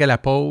nous après la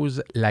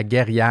pause, la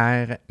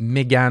guerrière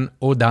Megan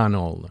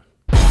O'Donnell.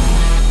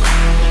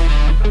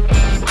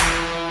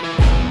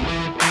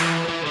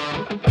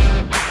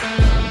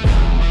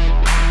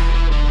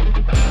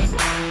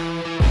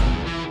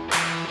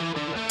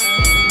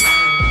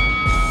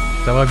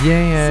 Ça va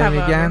bien, Ça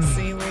va, Megan?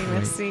 merci, oui,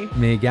 merci.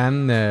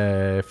 Megan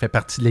fait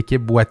partie de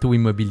l'équipe Boiteau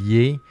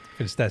Immobilier,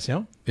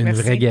 Félicitations. une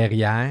Merci. vraie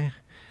guerrière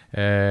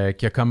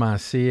qui a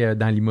commencé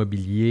dans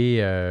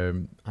l'immobilier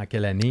en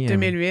quelle année?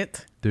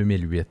 2008.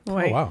 2008.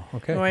 Oui. Oh, wow,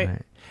 OK. Oui. Ouais.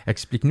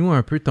 Explique-nous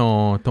un peu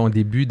ton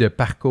début de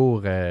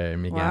parcours,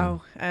 Megan.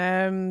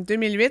 Wow.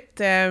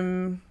 2008,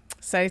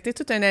 ça a été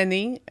toute une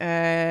année.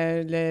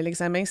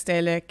 L'examen,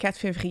 c'était le 4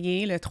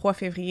 février. Le 3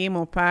 février,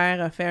 mon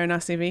père a fait un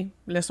ACV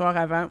le soir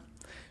avant.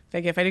 Fait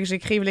qu'il a fallu que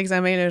j'écrive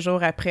l'examen le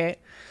jour après.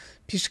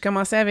 Puis je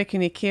commençais avec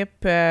une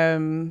équipe à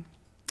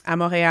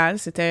Montréal.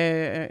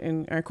 C'était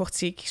un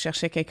courtier qui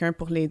cherchait quelqu'un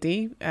pour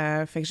l'aider.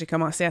 Fait que j'ai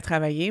commencé à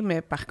travailler,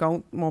 mais par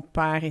contre, mon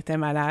père était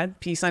malade,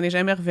 puis il s'en est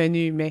jamais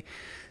revenu. Mais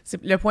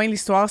le point de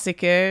l'histoire, c'est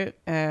que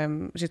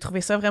j'ai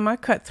trouvé ça vraiment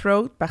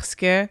cutthroat parce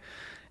que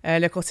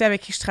le courtier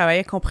avec qui je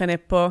travaillais comprenait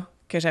pas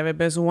que j'avais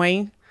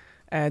besoin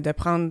de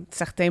prendre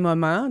certains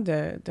moments,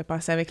 de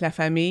passer avec la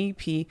famille,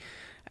 puis...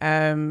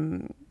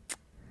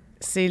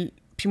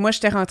 Puis moi,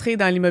 j'étais rentrée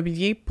dans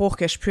l'immobilier pour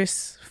que je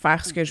puisse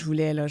faire ce que je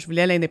voulais. Là. Je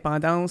voulais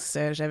l'indépendance.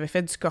 J'avais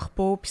fait du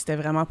corpo, puis c'était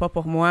vraiment pas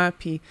pour moi.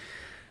 Puis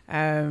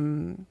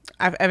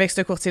avec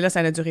ce courtier-là,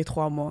 ça a duré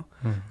 3 mois.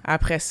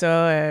 Après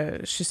ça,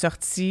 je suis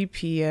sortie,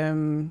 puis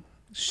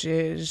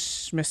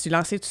je me suis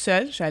lancée toute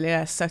seule. Je suis allée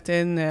à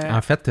Sutton.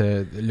 En fait,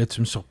 là,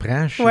 tu me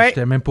surprends. Je Ouais.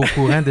 n'étais même pas au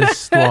courant de cette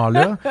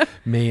histoire-là,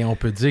 mais on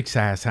peut dire que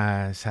ça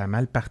a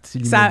mal parti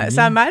l'immobilier.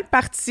 Ça a mal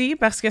parti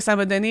parce que ça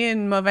m'a donné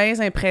une mauvaise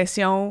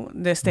impression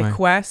de c'était Ouais.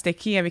 quoi, c'était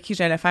qui, avec qui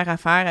j'allais faire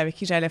affaire, avec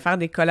qui j'allais faire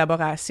des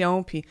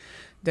collaborations, puis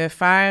de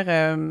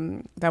faire,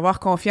 d'avoir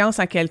confiance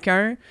en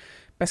quelqu'un,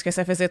 parce que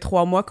ça faisait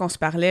 3 mois qu'on se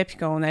parlait, puis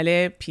qu'on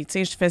allait, puis tu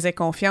sais, je faisais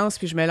confiance,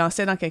 puis je me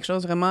lançais dans quelque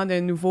chose vraiment de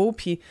nouveau,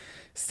 puis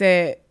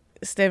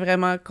c'était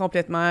vraiment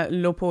complètement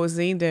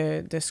l'opposé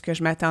de ce que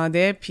je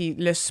m'attendais, puis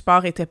le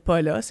support était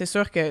pas là. C'est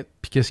sûr que...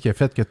 Puis qu'est-ce qui a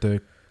fait que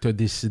tu as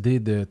décidé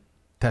de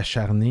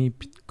t'acharner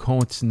puis de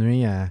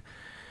continuer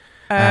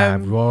à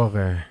vouloir...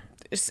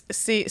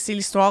 c'est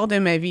l'histoire de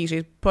ma vie.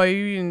 J'ai pas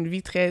eu une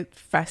vie très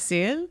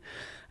facile,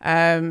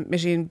 mais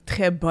j'ai une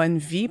très bonne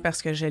vie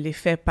parce que je l'ai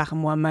fait par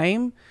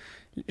moi-même.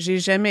 J'ai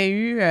jamais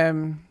eu...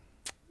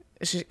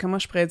 comment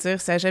je pourrais dire?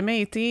 Ça n'a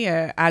jamais été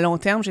à long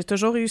terme. J'ai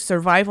toujours eu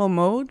survival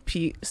mode,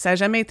 puis ça n'a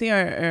jamais été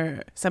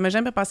ça m'a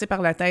jamais passé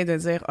par la tête de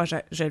dire « Ah,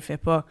 je le fais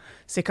pas ».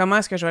 C'est comment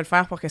est-ce que je vais le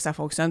faire pour que ça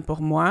fonctionne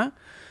pour moi?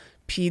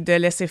 Puis de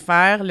laisser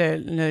faire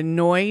le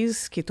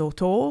noise qui est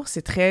autour,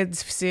 c'est très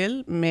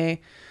difficile, mais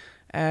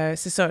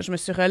c'est ça. Je me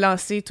suis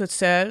relancée toute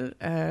seule.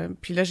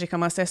 Puis là, j'ai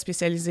commencé à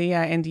spécialiser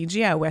à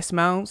NDG, à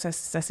Westmount.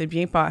 Ça s'est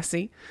bien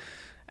passé.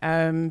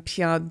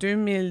 Puis en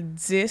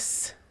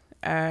 2010,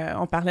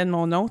 on parlait de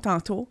mon nom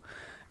tantôt.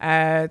 Tu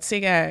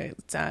sais,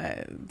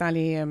 dans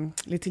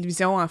les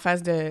télévisions en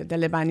face de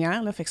la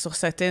bannière, là, fait que sur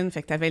Sutton,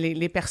 fait que tu avais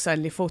les personnes,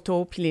 les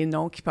photos, puis les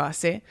noms qui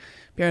passaient.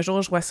 Puis un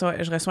jour, je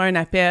reçois un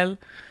appel.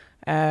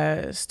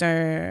 C'est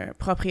un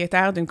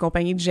propriétaire d'une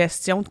compagnie de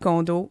gestion de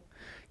condos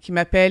qui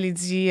m'appelle. Il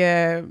dit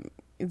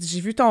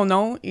j'ai vu ton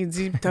nom. Il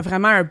dit, t'as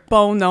vraiment un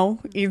bon nom.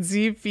 Il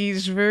dit, puis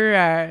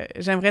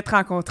j'aimerais te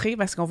rencontrer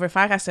parce qu'on veut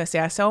faire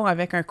association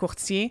avec un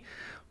courtier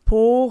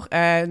pour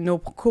nos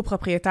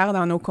copropriétaires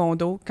dans nos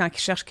condos quand ils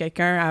cherchent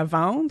quelqu'un à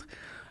vendre.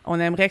 On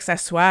aimerait que ça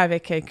soit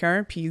avec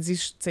quelqu'un. Puis il dit,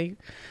 tu sais...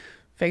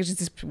 Fait que j'ai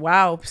dit,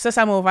 wow! Puis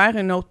ça m'a ouvert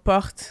une autre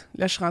porte.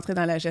 Là, je suis rentrée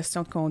dans la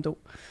gestion de condos.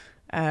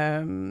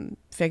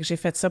 Fait que j'ai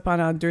fait ça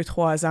pendant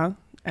 2-3 ans.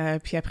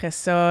 Puis après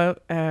ça,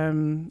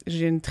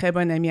 j'ai une très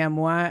bonne amie à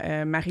moi,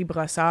 Marie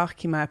Brossard,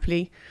 qui m'a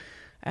appelée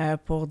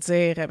pour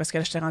dire... Parce que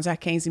là, j'étais rendue à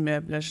 15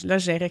 immeubles. Là,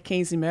 je gérais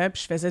 15 immeubles,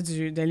 puis je faisais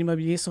de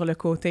l'immobilier sur le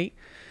côté.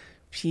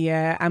 Puis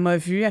elle m'a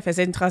vue, elle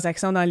faisait une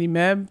transaction dans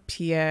l'immeuble,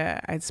 puis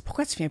elle dit «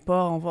 Pourquoi tu viens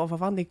pas? On va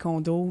vendre des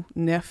condos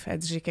neufs. » Elle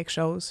dit « J'ai quelque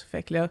chose. »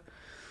 Fait que là,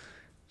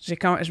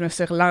 je me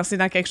suis relancée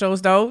dans quelque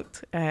chose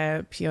d'autre,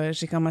 puis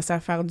j'ai commencé à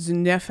faire du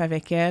neuf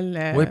avec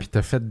elle. Oui, puis tu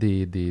as fait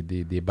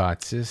des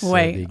bâtisses.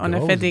 Oui, on a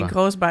fait des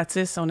grosses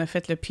bâtisses. On a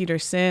fait le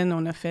Peterson,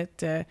 on a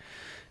fait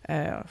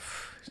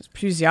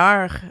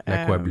plusieurs.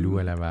 L'Aqua-Blue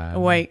à Laval.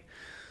 Oui.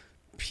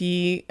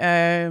 Puis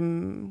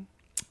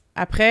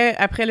après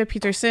le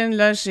Peterson,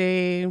 là,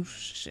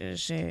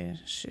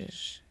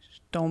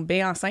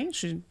 tombée enceinte.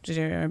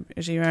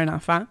 J'ai eu un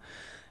enfant.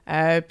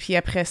 Puis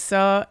après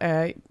ça,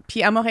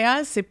 puis à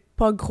Montréal, c'est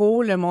pas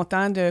gros le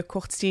montant de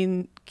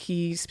courtiers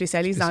qui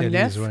spécialisent dans le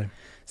neuf. Ouais.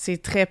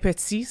 C'est très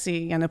petit,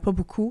 il y en a pas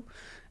beaucoup.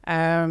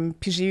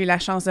 Puis j'ai eu la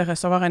chance de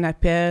recevoir un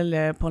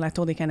appel pour la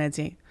Tour des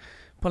Canadiens.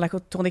 Pour la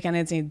Tour des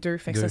Canadiens 2,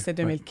 fait que ça,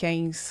 c'était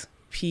 2015.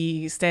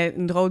 Puis c'était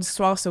une drôle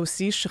d'histoire, ça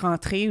aussi. Je suis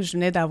rentrée, je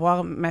venais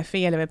d'avoir... Ma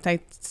fille, elle avait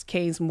peut-être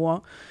 15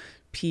 mois.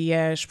 Puis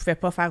je pouvais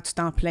pas faire du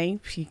temps plein.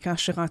 Puis quand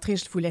je suis rentrée,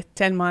 je voulais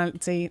tellement, tu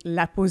sais,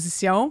 la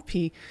position.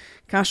 Puis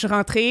quand je suis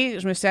rentrée,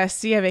 je me suis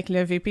assise avec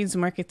le VP du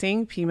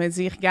marketing. Puis il m'a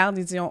dit, regarde,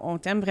 il dit, on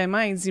t'aime vraiment.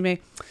 Il dit, mais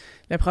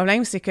le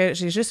problème, c'est que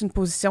j'ai juste une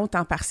position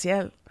temps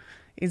partiel.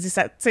 Il dit,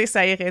 tu sais,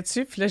 ça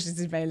irait-tu? Puis là, j'ai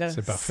dit, ben là,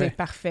 c'est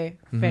parfait.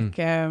 Fait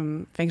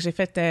que j'ai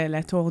fait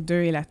la tour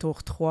 2 et la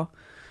tour 3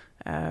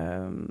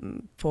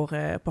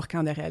 pour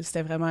Canderel.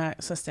 C'était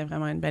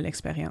vraiment une belle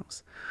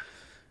expérience.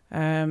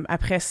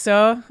 Après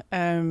ça,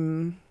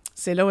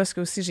 c'est là où est-ce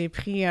que aussi j'ai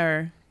pris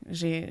un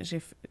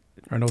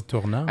autre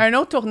tournant. Un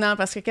autre tournant,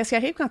 parce que qu'est-ce qui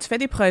arrive quand tu fais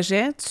des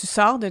projets, tu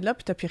sors de là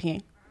puis tu n'as plus rien.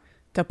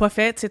 Tu n'as pas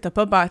fait, tu n'as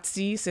pas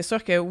bâti. C'est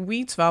sûr que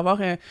oui, tu vas avoir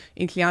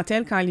une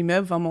clientèle quand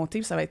l'immeuble va monter,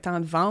 puis ça va être temps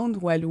de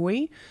vendre ou à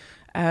louer.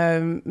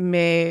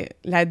 Mais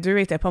la 2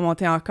 n'était pas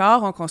montée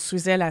encore, on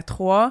construisait la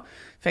 3.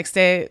 Fait que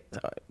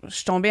je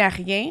suis tombée à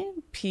rien,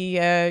 puis il y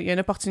a une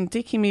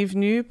opportunité qui m'est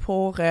venue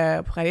pour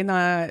aller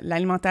dans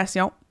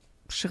l'alimentation.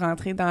 Je suis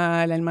rentrée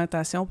dans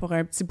l'alimentation pour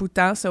un petit bout de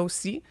temps, ça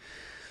aussi.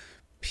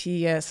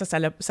 Puis ça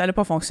n'a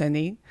pas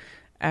fonctionné.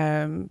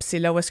 C'est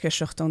là où est-ce que je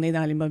suis retournée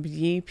dans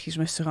l'immobilier, puis je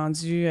me suis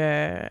rendue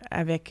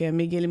avec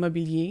McGill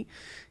Immobilier.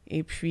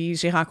 Et puis,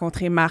 j'ai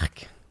rencontré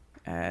Marc.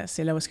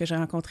 C'est là où est-ce que j'ai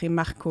rencontré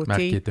Marc Côté.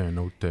 Marc est un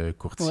autre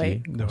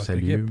courtier. Oui.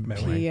 Salut.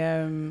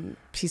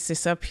 Puis c'est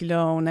ça. Puis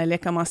là, on allait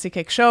commencer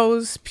quelque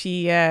chose.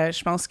 Puis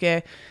je pense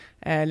que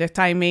le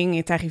timing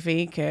est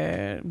arrivé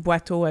que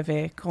Boiteau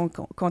avait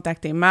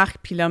contacté Marc.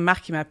 Puis là,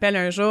 Marc, il m'appelle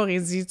un jour et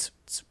il dit, tu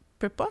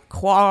peux pas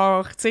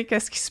croire, tu sais,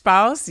 qu'est-ce qui se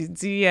passe? Il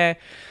dit,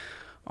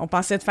 on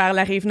pensait de faire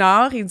la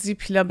Rive-Nord. Il dit,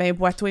 puis là, ben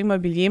Boiteau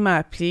Immobilier m'a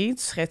appelé.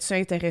 Tu serais-tu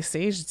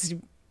intéressé? Je dis,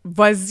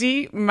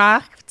 vas-y,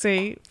 Marc, tu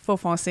sais, faut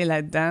foncer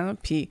là-dedans.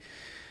 Puis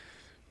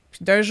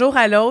d'un jour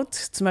à l'autre,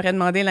 tu m'aurais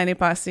demandé l'année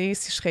passée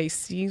si je serais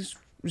ici.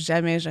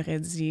 Jamais j'aurais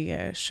dit,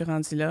 je suis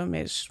rendue là,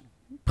 mais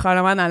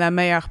probablement dans la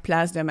meilleure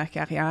place de ma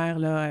carrière,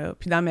 là,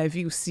 puis dans ma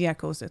vie aussi à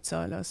cause de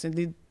ça. Là. C'est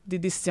des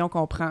décisions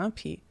qu'on prend,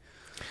 puis...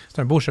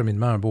 C'est un beau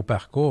cheminement, un beau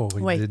parcours.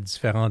 Oui. Il y a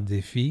différents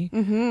défis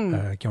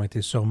qui ont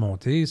été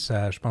surmontés.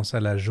 Ça, je pense que ça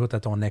l'ajoute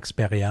à ton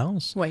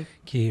expérience,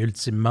 qui est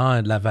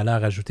ultimement de la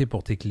valeur ajoutée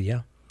pour tes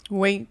clients.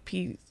 Oui,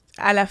 puis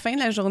à la fin de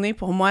la journée,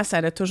 pour moi, ça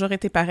a toujours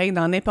été pareil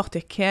dans n'importe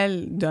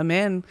quel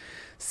domaine.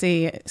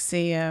 C'est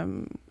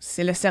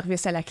le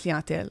service à la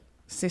clientèle.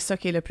 C'est ça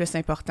qui est le plus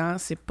important.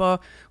 C'est pas...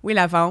 Oui,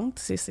 la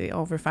vente,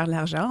 on veut faire de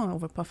l'argent. On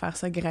veut pas faire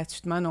ça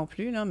gratuitement non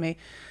plus, là, mais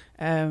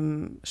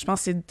je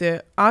pense que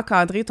c'est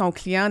d'encadrer ton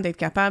client, d'être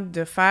capable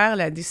de faire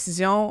la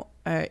décision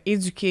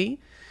éduquée,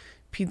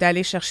 puis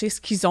d'aller chercher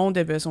ce qu'ils ont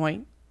de besoin,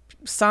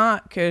 sans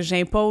que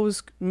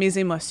j'impose mes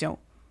émotions.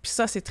 Puis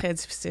ça, c'est très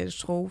difficile, je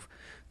trouve.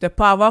 De ne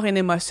pas avoir une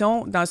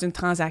émotion dans une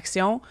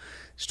transaction,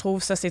 je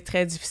trouve ça, c'est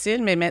très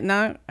difficile. Mais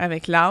maintenant,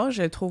 avec l'âge,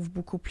 je le trouve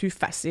beaucoup plus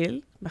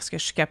facile parce que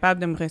je suis capable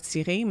de me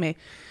retirer. Mais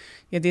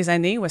il y a des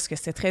années où est-ce que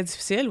c'était très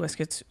difficile, où est-ce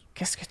que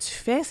qu'est-ce que tu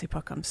fais? C'est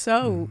pas comme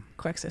ça ou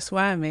quoi que ce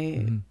soit.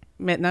 Mais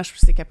maintenant, je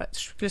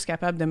suis plus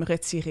capable de me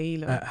retirer.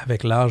 Là.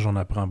 Avec l'âge, on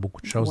apprend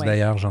beaucoup de choses. Ouais.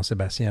 D'ailleurs,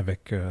 Jean-Sébastien,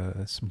 avec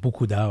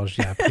beaucoup d'âge,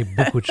 il a appris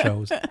beaucoup de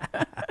choses.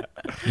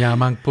 Il en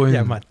manque pas une. Il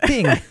en manque.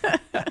 Ping!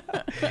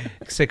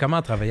 C'est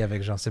comment travailler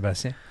avec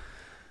Jean-Sébastien?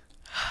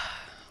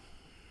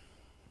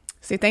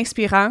 C'est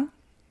inspirant.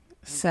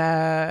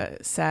 Ça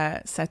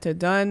te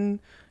donne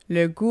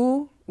le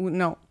goût ou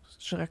non,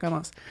 je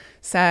recommence.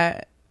 Ça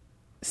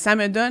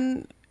me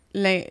donne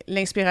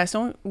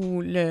l'inspiration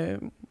ou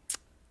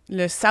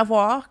le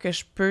savoir que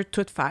je peux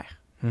tout faire.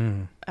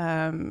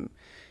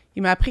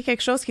 Il m'a appris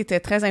quelque chose qui était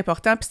très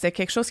important, puis c'était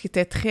quelque chose qui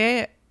était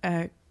très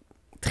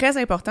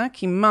important,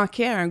 qui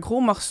manquait un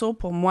gros morceau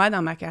pour moi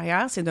dans ma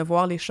carrière, c'est de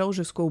voir les choses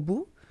jusqu'au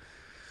bout.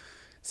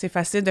 C'est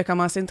facile de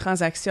commencer une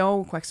transaction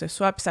ou quoi que ce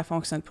soit, puis ça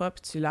fonctionne pas,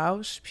 puis tu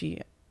lâches, puis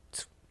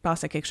tu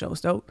passes à quelque chose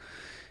d'autre.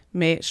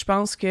 Mais je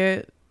pense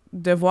que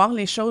de voir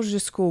les choses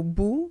jusqu'au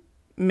bout,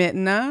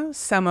 maintenant,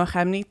 ça m'a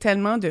ramené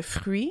tellement de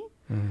fruits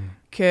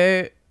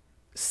que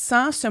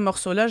sans ce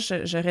morceau-là,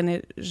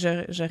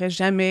 j'aurais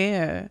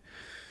jamais...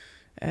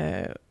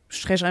 je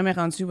serais jamais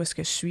rendue où est-ce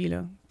que je suis,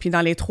 là. Puis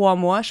dans les 3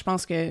 mois, je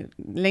pense que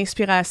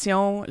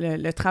l'inspiration,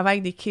 le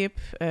travail d'équipe,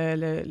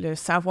 le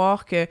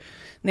savoir que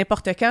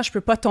n'importe quand, je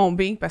peux pas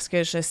tomber parce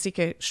que je sais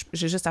que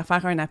j'ai juste à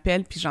faire un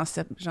appel, puis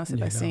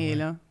Jean-Sébastien est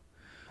là.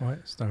 Oui,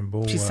 c'est un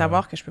beau... Puis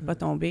savoir que je peux pas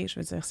tomber, je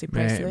veux dire, c'est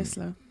priceless,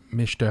 là.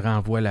 Mais je te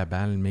renvoie la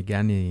balle.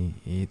 Mégane est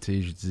tu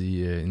sais, je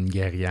dis une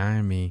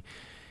guerrière, mais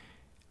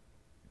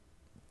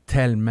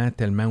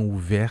tellement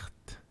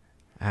ouverte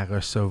à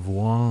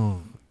recevoir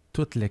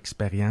toute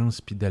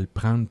l'expérience, puis de le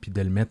prendre, puis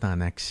de le mettre en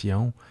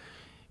action.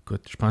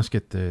 écoute, je pense que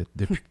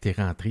depuis que tu es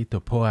rentré, tu n'as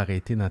pas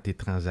arrêté dans tes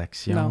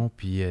transactions,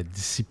 puis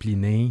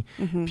discipliné.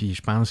 Puis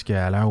je pense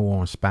qu'à l'heure où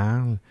on se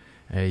parle,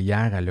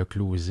 hier, elle a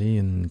closé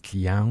une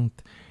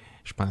cliente.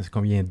 Je pense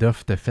combien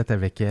d'offres tu as faites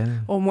avec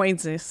elle? Au moins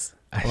 10.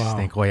 C'est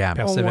incroyable.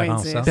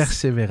 Persévérance. Au moins 10.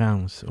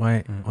 Persévérance, oui.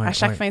 À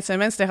chaque fin de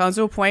semaine, c'était rendu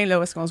au point là,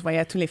 où est-ce qu'on se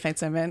voyait tous les fins de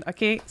semaine.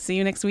 OK, see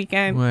you next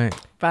weekend. Ouais.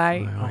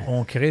 Bye. Ouais.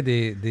 On crée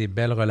des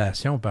belles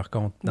relations, par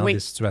contre, dans Oui. des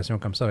situations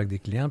comme ça avec des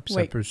clients, puis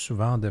ça Oui. peut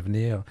souvent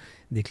devenir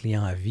des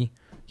clients à vie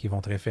qui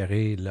vont te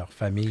référer leur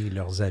famille,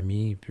 leurs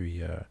amis,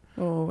 puis...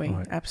 Oh, oui,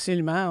 Ouais.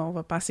 absolument. On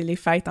va passer les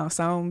fêtes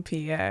ensemble,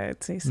 puis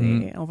tu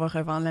sais, on va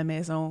revendre la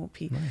maison.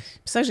 Puis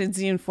ça, j'ai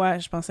dit une fois,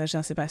 je pense à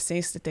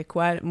Jean-Sébastien, c'était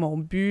quoi mon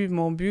but?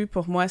 Mon but,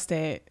 pour moi,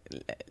 c'est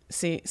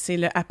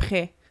le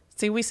après. Tu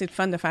sais, oui, c'est le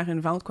fun de faire une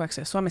vente, quoi que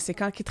ce soit, mais c'est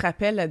quand il te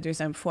rappelle la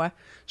deuxième fois,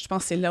 je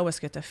pense que c'est là où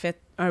est-ce que tu as fait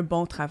un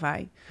bon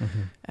travail.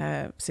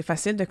 C'est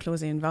facile de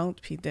closer une vente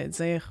puis de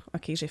dire,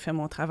 OK, j'ai fait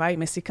mon travail,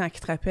 mais c'est quand il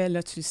te rappelle,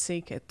 là, tu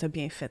sais que tu as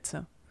bien fait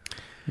ça.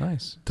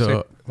 Nice.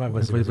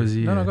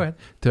 Vas-y. Non, go ahead.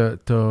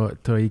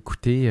 T'as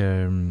écouté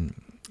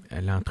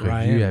l'entrevue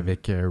Ryan.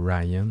 avec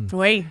Ryan.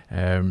 Oui.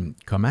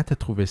 Comment t'as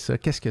trouvé ça?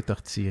 Qu'est-ce que t'as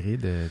retiré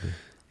de...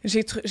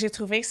 J'ai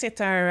trouvé que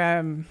c'est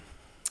un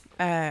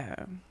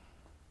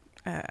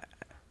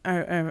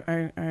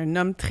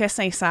homme très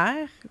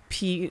sincère,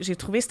 puis j'ai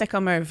trouvé que c'était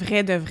comme un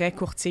vrai de vrai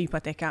courtier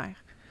hypothécaire.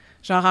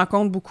 J'en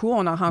rencontre beaucoup,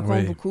 on en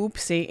rencontre beaucoup,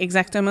 puis c'est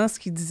exactement ce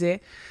qu'il disait.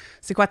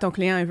 C'est quoi ton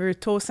client? Il veut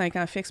taux 5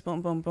 ans fixe,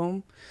 boum, boum,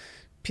 boum.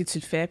 Puis tu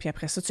le fais, puis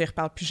après ça, tu ne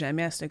reparles plus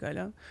jamais à ce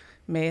gars-là.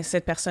 Mais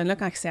cette personne-là,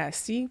 quand il s'est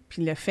assis,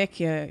 puis le fait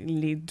qu'il y a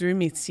les deux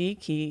métiers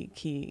qui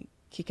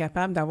est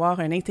capable d'avoir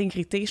une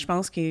intégrité, je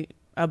pense, qui est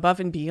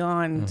above and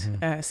beyond,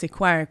 c'est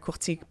quoi un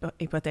courtier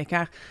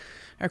hypothécaire?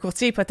 Un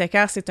courtier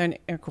hypothécaire, c'est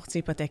un courtier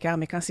hypothécaire,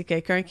 mais quand c'est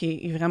quelqu'un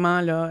qui est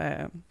vraiment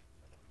là,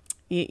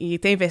 il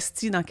est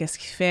investi dans ce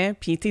qu'il fait,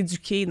 puis il est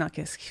éduqué dans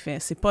ce qu'il fait.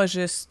 C'est pas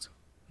juste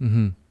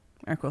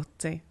un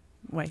courtier.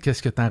 Ouais.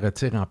 Qu'est-ce que tu en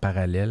retires en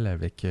parallèle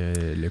avec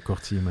le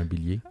courtier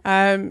immobilier?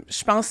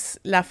 Je pense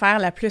que l'affaire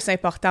la plus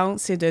importante,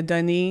 c'est de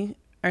donner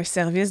un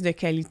service de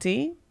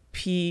qualité,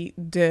 puis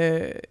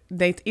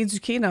d'être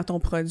éduqué dans ton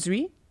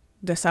produit,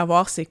 de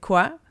savoir c'est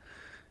quoi.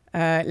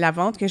 La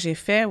vente que j'ai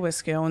faite, où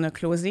est-ce qu'on a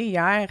closé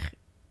hier,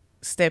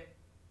 c'était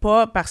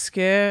pas parce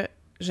que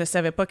je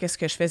savais pas qu'est-ce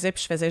que je faisais,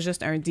 puis je faisais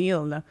juste un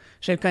deal, là.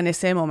 Je le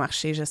connaissais, mon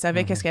marché. Je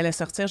savais qu'est-ce qui allait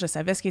sortir, je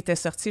savais ce qui était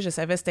sorti, je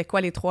savais c'était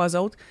quoi les 3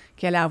 autres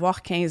qui allaient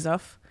avoir 15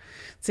 offres.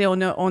 Tu sais, on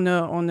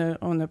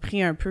a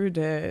pris un peu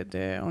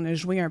on a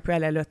joué un peu à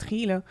la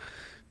loterie, là.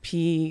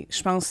 Puis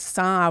je pense,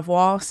 sans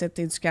avoir cette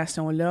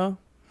éducation-là,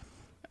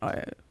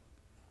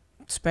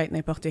 tu peux être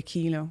n'importe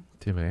qui, là.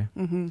 C'est vrai.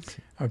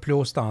 Un plus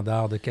haut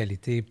standard de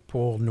qualité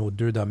pour nos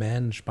deux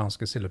domaines, je pense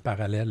que c'est le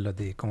parallèle là,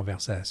 des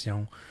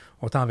conversations,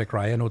 autant avec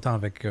Ryan, autant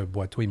avec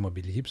Boiteau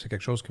Immobilier. Puis c'est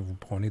quelque chose que vous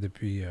prônez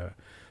depuis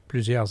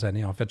plusieurs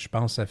années. En fait, je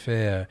pense que ça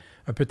fait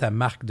un peu ta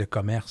marque de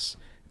commerce,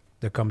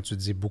 de, comme tu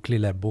dis, boucler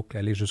la boucle,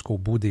 aller jusqu'au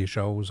bout des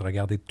choses,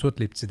 regarder tous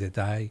les petits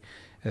détails.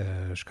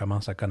 Je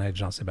commence à connaître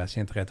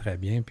Jean-Sébastien très, très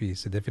bien, puis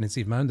c'est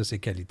définitivement une de ses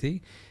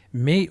qualités.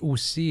 Mais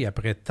aussi,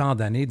 après tant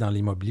d'années dans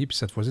l'immobilier, puis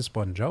cette fois-ci, c'est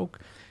pas une joke,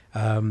 tu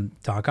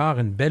as encore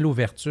une belle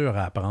ouverture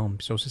à apprendre.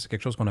 Puis ça aussi, c'est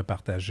quelque chose qu'on a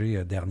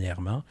partagé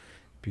dernièrement.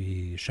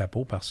 Puis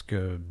chapeau, parce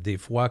que des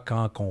fois,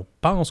 quand on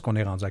pense qu'on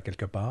est rendu à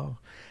quelque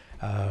part,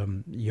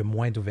 il y a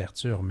moins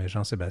d'ouverture, mais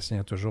Jean-Sébastien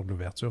a toujours de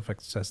l'ouverture, fait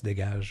que ça se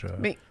dégage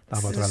dans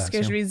votre relation. Ce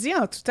que je lui ai dit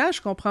en tout temps,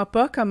 je comprends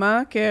pas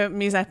comment que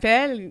mes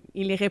appels,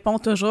 il les répond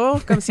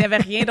toujours comme s'il n'y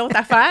avait rien d'autre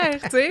à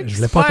faire, tu sais. Je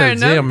voulais pas te le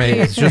dire,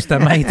 mais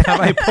justement, il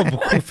travaille pas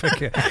beaucoup,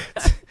 fait que...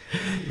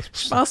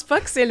 Je pense pas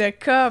que c'est le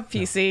cas,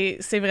 puis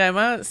c'est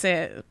vraiment,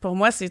 pour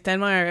moi, c'est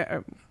tellement I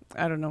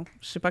don't know,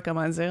 je sais pas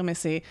comment dire, mais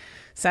ça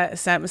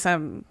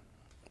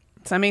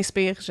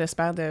m'inspire,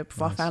 j'espère, de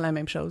pouvoir faire la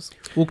même chose.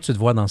 Où que tu te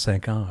vois dans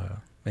 5 ans,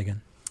 Megan?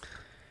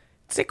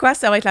 Tu sais quoi,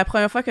 ça va être la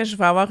première fois que je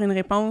vais avoir une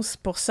réponse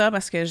pour ça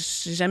parce que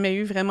j'ai jamais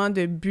eu vraiment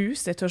de but.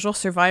 C'était toujours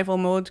survival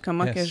mode,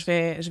 comment que je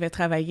vais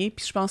travailler.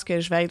 Puis je pense que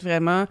je vais être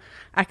vraiment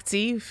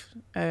active,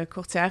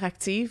 courtière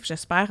active.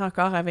 J'espère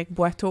encore avec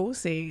Boiteau.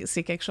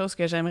 C'est quelque chose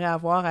que j'aimerais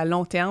avoir à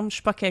long terme. Je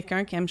suis pas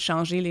quelqu'un qui aime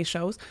changer les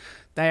choses.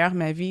 D'ailleurs,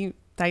 ma vie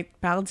peut-être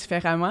parle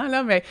différemment,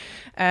 là, mais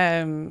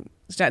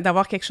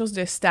d'avoir quelque chose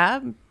de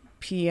stable,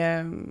 puis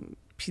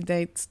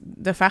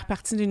de faire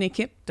partie d'une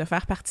équipe, de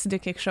faire partie de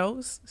quelque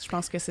chose. Je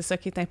pense que c'est ça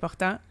qui est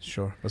important.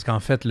 Sure. Parce qu'en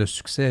fait, le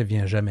succès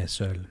vient jamais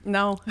seul.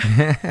 Non.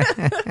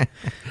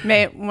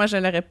 Mais moi,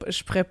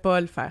 je pourrais pas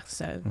le faire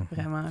seul,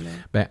 vraiment. Là.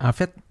 Ben, en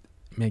fait,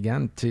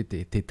 Megan, tu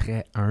sais, t'es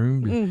très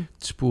humble.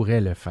 Tu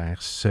pourrais le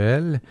faire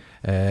seul,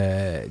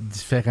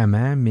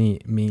 différemment,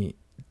 mais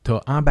t'as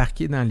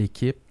embarqué dans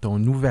l'équipe.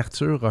 Ton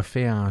ouverture a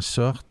fait en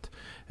sorte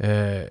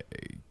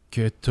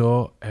que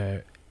t'as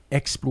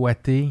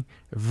exploité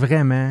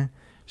vraiment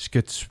ce que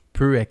tu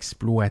peux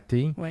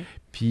exploiter,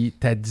 puis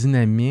ta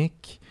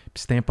dynamique,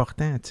 puis c'est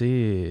important, tu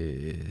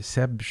sais,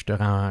 Seb, je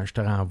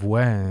te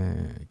renvoie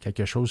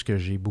quelque chose que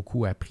j'ai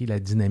beaucoup appris, la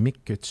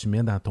dynamique que tu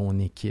mets dans ton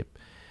équipe.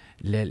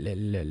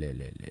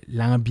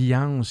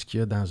 l'ambiance qu'il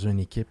y a dans une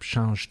équipe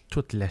change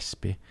tout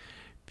l'aspect.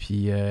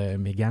 Puis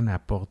Megan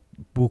apporte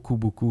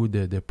beaucoup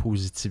de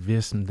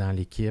positivisme dans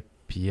l'équipe.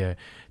 Puis, tu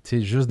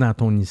sais, juste dans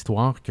ton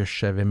histoire que je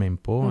savais même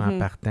pas en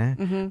partant,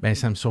 ben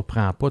ça me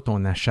surprend pas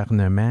ton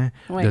acharnement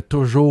de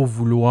toujours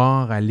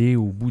vouloir aller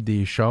au bout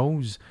des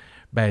choses.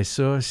 Ben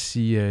ça,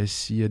 s'il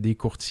y a des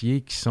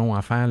courtiers qui sont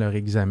à faire leur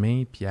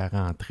examen puis à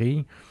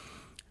rentrer,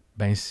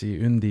 ben c'est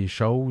une des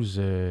choses.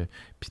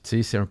 Puis, tu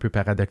sais, c'est un peu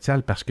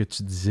paradoxal parce que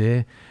tu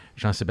disais,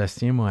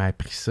 Jean-Sébastien m'a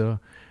appris ça.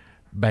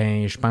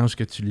 Ben, je pense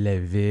que tu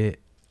l'avais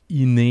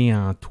inné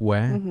en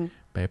toi.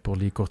 Ben, pour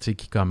les courtiers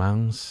qui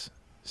commencent,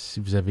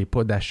 si vous n'avez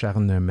pas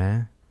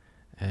d'acharnement,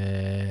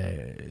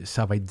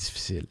 ça va être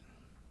difficile.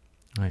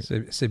 Ouais.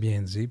 C'est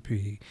bien dit.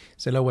 Puis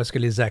c'est là où est-ce que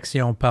les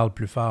actions parlent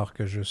plus fort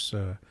que juste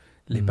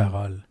les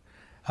paroles.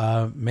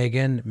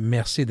 Megan,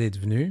 merci d'être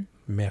venue.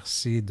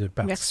 Merci de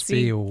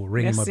participer au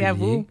Ring Immobilier. À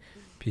vous.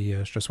 Puis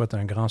je te souhaite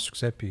un grand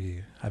succès. Puis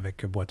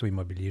avec Boiteau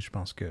Immobilier, je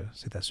pense que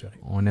c'est assuré.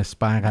 On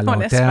espère à long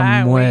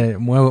terme.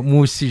 Moi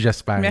aussi,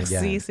 j'espère.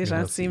 Merci, c'est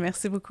gentil.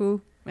 Merci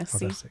beaucoup. Merci.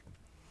 Fantastique.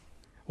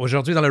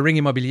 Aujourd'hui, dans le Ring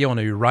Immobilier, on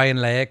a eu Ryan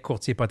Lahec,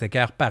 courtier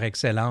hypothécaire par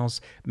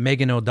excellence,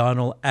 Megan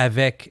O'Donnell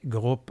avec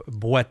groupe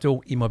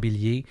Boiteau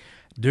Immobilier,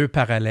 deux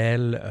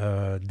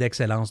parallèles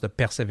d'excellence, de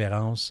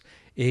persévérance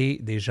et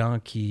des gens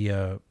qui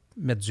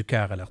mettent du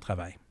cœur à leur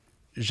travail.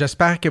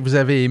 J'espère que vous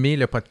avez aimé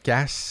le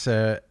podcast.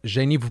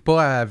 Gênez-vous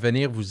pas à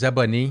venir vous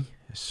abonner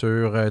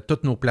sur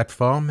toutes nos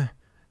plateformes.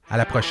 À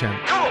la prochaine.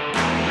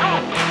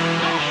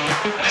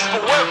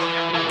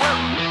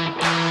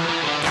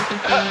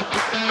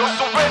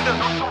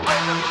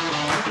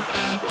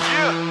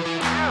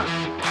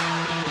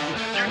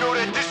 You know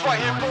that this right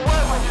here, boy.